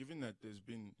 But given that there's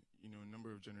been, a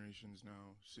number of generations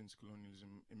now since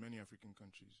colonialism in many African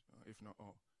countries, if not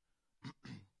all,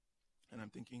 and I'm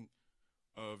thinking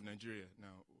of Nigeria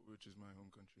now, which is my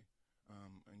home country.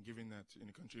 And given that in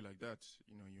a country like that,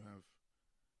 you have,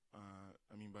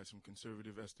 by some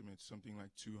conservative estimates, something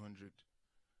like 200,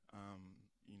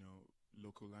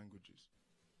 local languages.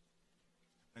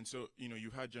 And so,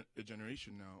 you've had a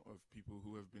generation now of people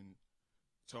who have been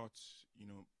taught,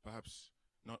 perhaps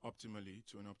not optimally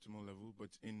to an optimal level, but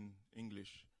in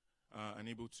English, and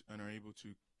are able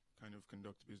to kind of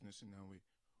conduct business in that way,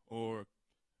 or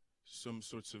some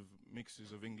sorts of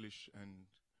mixes of English and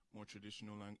more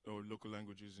traditional or local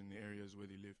languages in the areas where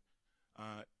they live.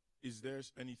 Is there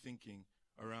any thinking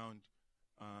around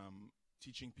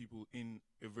teaching people in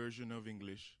a version of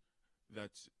English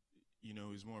that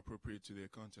is more appropriate to their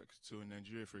context? So in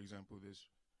Nigeria, for example, there's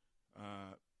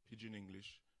Pidgin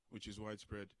English, which is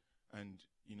widespread, and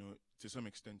to some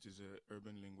extent is a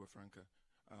urban lingua franca.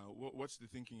 What's the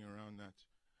thinking around that?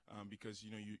 Because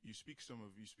you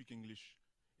speak English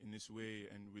in this way,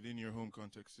 and within your home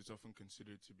context, it's often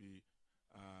considered to be,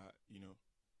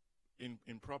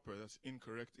 improper. That's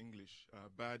incorrect English,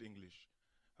 bad English.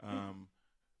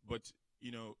 But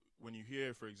when you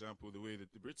hear, for example, the way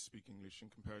that the Brits speak English in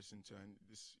comparison to, and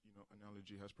this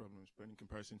analogy has problems, but in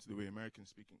comparison to the way Americans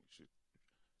speak English,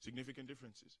 significant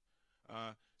differences.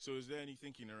 So is there any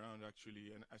thinking around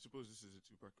actually, and I suppose this is a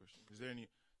two-part question, is there any,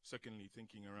 secondly,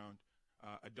 thinking around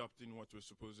adopting what were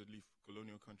supposedly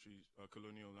colonial countries,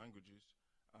 colonial languages,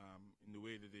 in the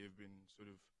way that they have been sort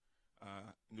of,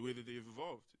 in the way that they have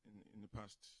evolved in the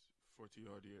past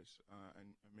 40-odd years,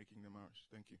 and making them ours?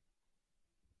 Thank you.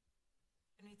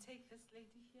 Can we take this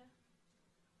lady here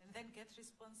and then get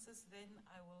responses? Then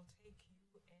I will take you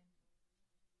and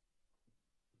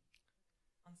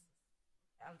answers.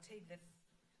 I'll take the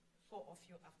four of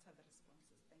you after the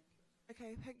responses. Thank you.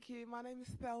 Okay, thank you. My name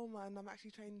is Thelma, and I'm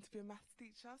actually training to be a maths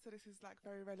teacher, so this is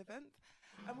very relevant.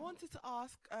 I wanted to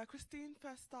ask, Christine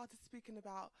first started speaking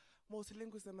about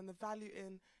multilingualism and the value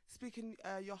in speaking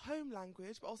your home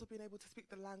language, but also being able to speak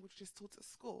the language just taught at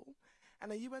school.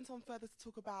 And then you went on further to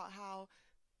talk about how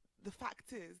the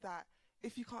fact is that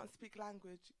if you can't speak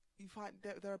language, you find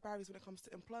there are barriers when it comes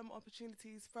to employment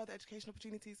opportunities, further education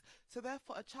opportunities. So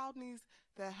therefore, a child needs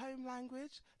their home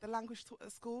language, the language taught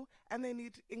at school, and they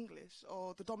need English,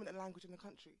 or the dominant language in the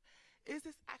country. Is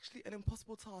this actually an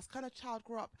impossible task? Can a child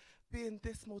grow up being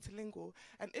this multilingual?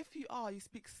 And if you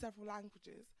speak several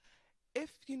languages,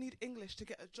 if you need English to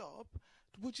get a job,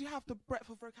 would you have the breadth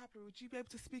of vocabulary? Would you be able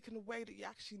to speak in a way that you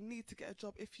actually need to get a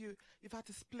job if you've had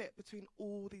to split between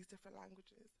all these different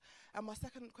languages? And my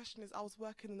second question is, I was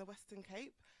working in the Western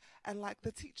Cape, and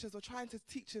the teachers were trying to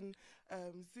teach in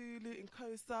Zulu, in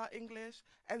Xhosa, English,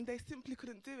 and they simply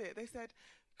couldn't do it. They said,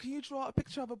 can you draw a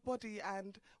picture of a body,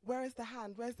 and where is the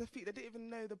hand, where's the feet? They didn't even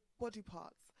know the body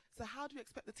parts. So how do you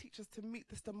expect the teachers to meet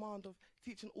this demand of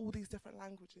teaching all these different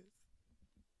languages?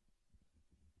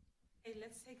 Okay,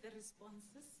 let's take the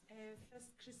responses.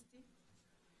 First, Christy.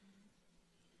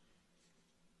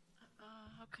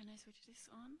 How can I switch this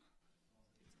on?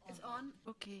 It's on?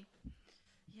 Okay.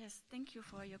 Yes, thank you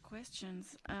for your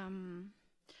questions.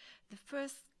 The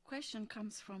first question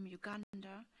comes from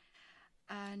Uganda.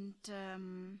 And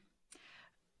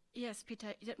yes,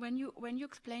 Peter, when you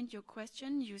explained your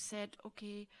question, you said,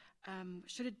 okay,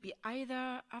 should it be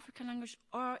either African language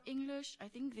or English? I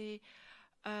think the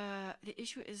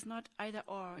issue is not either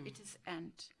or, it is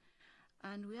and.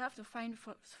 And we have to find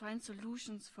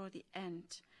solutions for the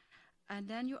end. And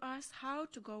then you asked how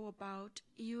to go about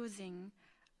using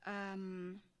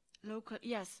the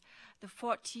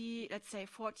 40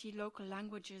 local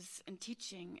languages in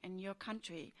teaching in your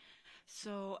country.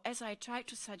 So as I try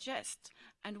to suggest,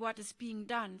 and what is being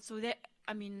done, so that,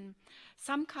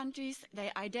 some countries,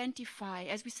 they identify,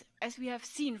 as we have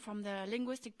seen from the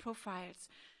linguistic profiles,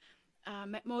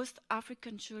 most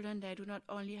African children, they do not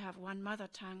only have one mother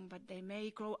tongue, but they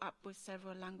may grow up with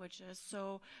several languages.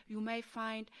 So you may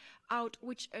find out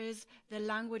which is a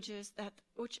language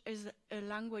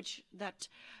that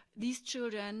these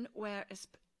children, where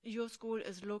your school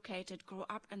is located, grow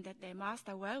up and that they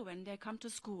master well when they come to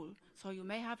school. So you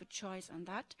may have a choice on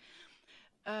that.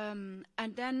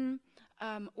 And then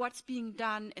what's being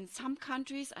done in some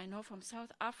countries, I know from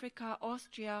South Africa,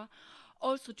 Austria,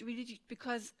 also to really,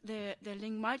 because the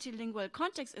multilingual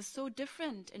context is so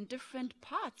different in different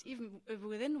parts, even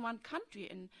within one country.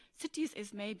 In cities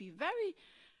is maybe very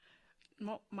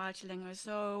multilingual.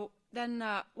 So then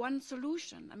one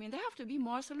solution, I mean, there have to be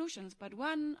more solutions, but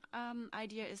one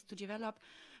idea is to develop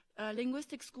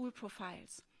linguistic school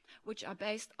profiles, which are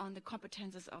based on the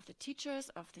competences of the teachers,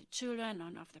 of the children,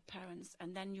 and of the parents,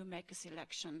 and then you make a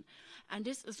selection. And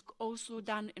this is also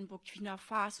done in Burkina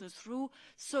Faso through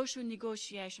social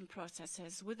negotiation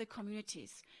processes with the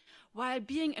communities, while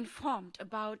being informed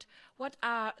about what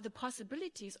are the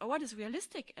possibilities or what is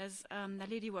realistic. As the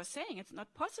lady was saying, it's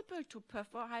not possible to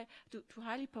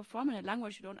highly perform in a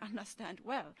language you don't understand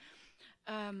well.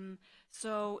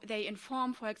 So they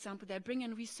inform, for example, they bring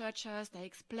in researchers, they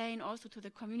explain also to the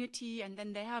community, and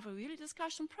then they have a real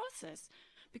discussion process,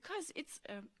 because it's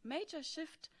a major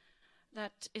shift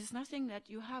that is nothing that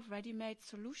you have ready-made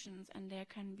solutions, and there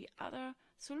can be other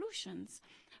solutions.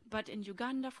 But in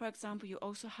Uganda, for example, you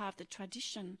also have the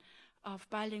tradition of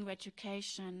bilingual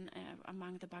education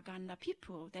among the Baganda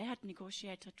people. They had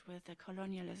negotiated with the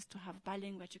colonialists to have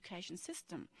bilingual education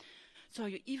system. So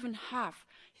you even have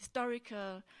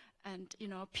historical and,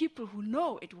 people who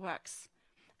know it works.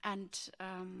 And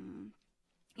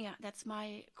yeah, that's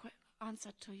my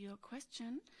answer to your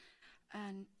question.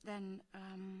 And then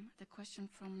the question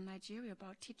from Nigeria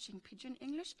about teaching Pidgin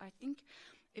English. I think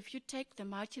if you take the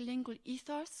multilingual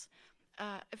ethos,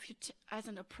 if you as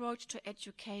an approach to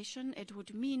education, it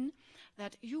would mean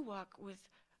that you work with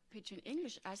Pidgin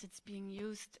English as it's being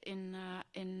used in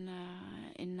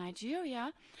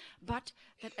Nigeria, but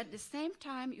that at the same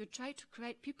time you try to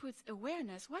create people's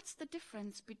awareness. What's the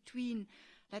difference between,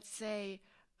 let's say,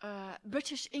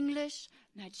 British English,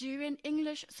 Nigerian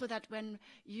English, so that when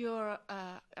your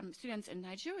students in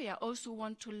Nigeria also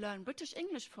want to learn British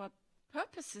English for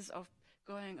purposes of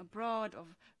going abroad,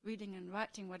 of reading and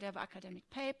writing whatever academic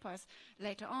papers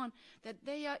later on, that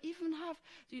they even have,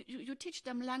 you teach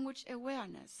them language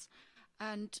awareness,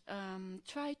 and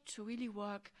try to really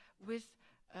work with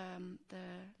the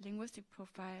linguistic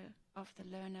profile of the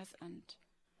learners. And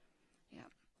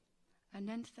yeah, and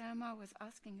then Thelma was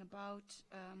asking about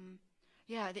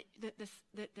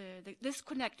the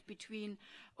disconnect between,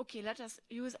 okay, let us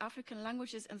use African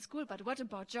languages in school, but what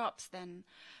about jobs then?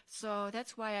 So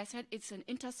that's why I said it's an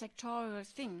intersectoral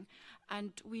thing,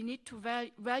 and we need to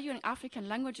valuing African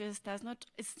languages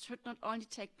should not only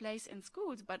take place in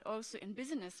schools, but also in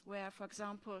business, where, for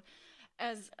example,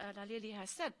 as Laleli has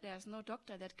said, there's no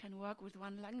doctor that can work with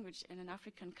one language in an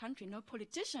African country, no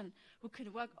politician who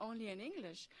can work only in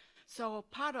English. So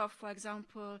part of, for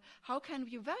example, how can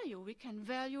we value? We can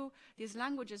value these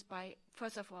languages by,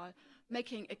 first of all,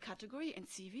 making a category in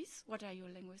CVs. What are your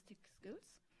linguistic skills?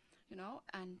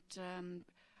 And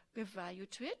give value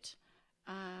to it.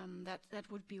 That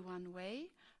would be one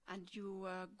way. And you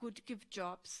could give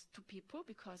jobs to people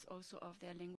because also of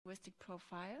their linguistic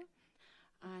profile.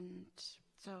 And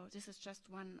so this is just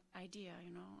one idea,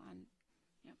 and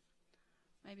yeah.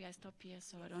 Maybe I stop here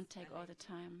so I don't take all the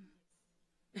time.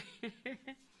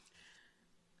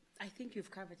 I think you've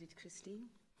covered it, Christine.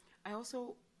 I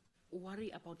also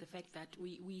worry about the fact that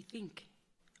we think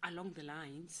along the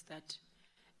lines that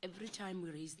every time we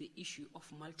raise the issue of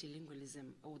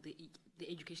multilingualism or the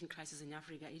education crisis in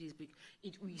Africa,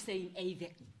 we say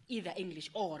either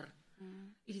English or.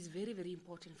 It is very, very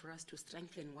important for us to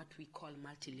strengthen what we call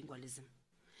multilingualism,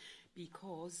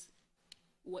 because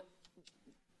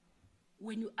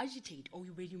when you agitate or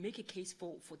when you make a case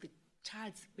for the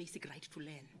child's basic right to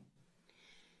learn,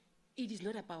 it is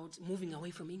not about moving away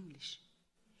from English.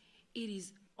 It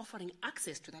is offering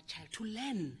access to that child to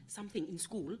learn something in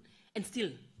school and still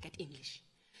get English.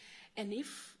 And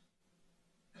if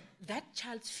that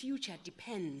child's future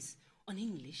depends on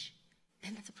English,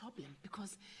 then that's a problem,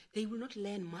 because they will not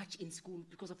learn much in school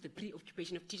because of the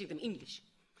preoccupation of teaching them English.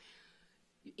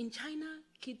 In China,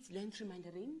 kids learn through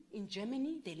Mandarin. In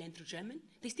Germany, they learn through German.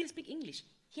 They still speak English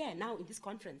here now in this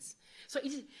conference. So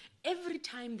every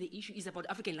time the issue is about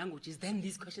African languages, then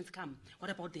these questions come.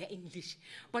 What about their English?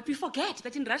 But we forget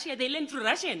that in Russia, they learn through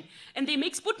Russian, and they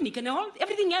make Sputnik and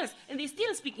everything else, and they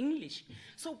still speak English.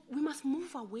 So we must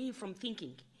move away from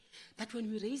thinking that when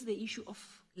we raise the issue of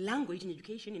language in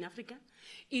education in Africa,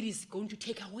 it is going to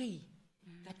take away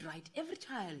that right. Every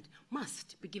child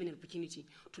must be given an opportunity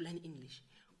to learn English,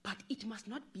 but it must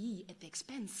not be at the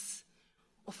expense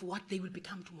of what they will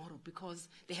become tomorrow because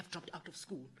they have dropped out of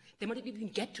school. They might not even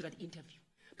get to that interview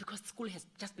because school has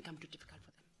just become too difficult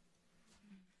for them.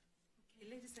 Okay,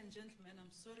 ladies and gentlemen,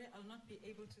 I'm sorry I'll not be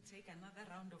able to take another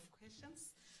round of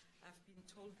questions. I've been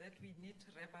told that we need to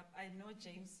wrap up. I know,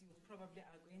 James, you probably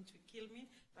are going to kill me,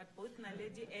 but both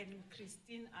Naledi and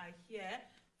Christine are here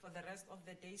for the rest of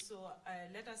the day. So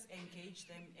let us engage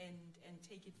them and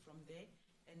take it from there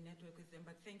and network with them.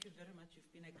 But thank you very much.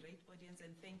 You've been a great audience,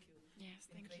 and thank you. Yes,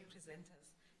 thank great you.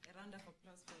 presenters. A round of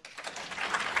applause for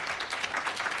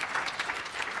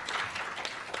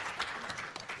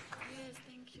Yes,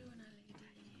 thank you, Naledi.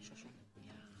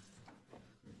 Yeah.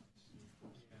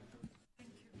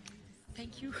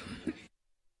 Thank you.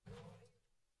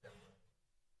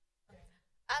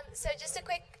 So just a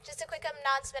quick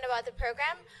announcement about the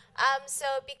program. So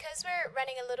because we're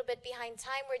running a little bit behind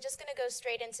time, we're just going to go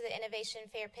straight into the innovation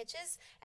fair pitches.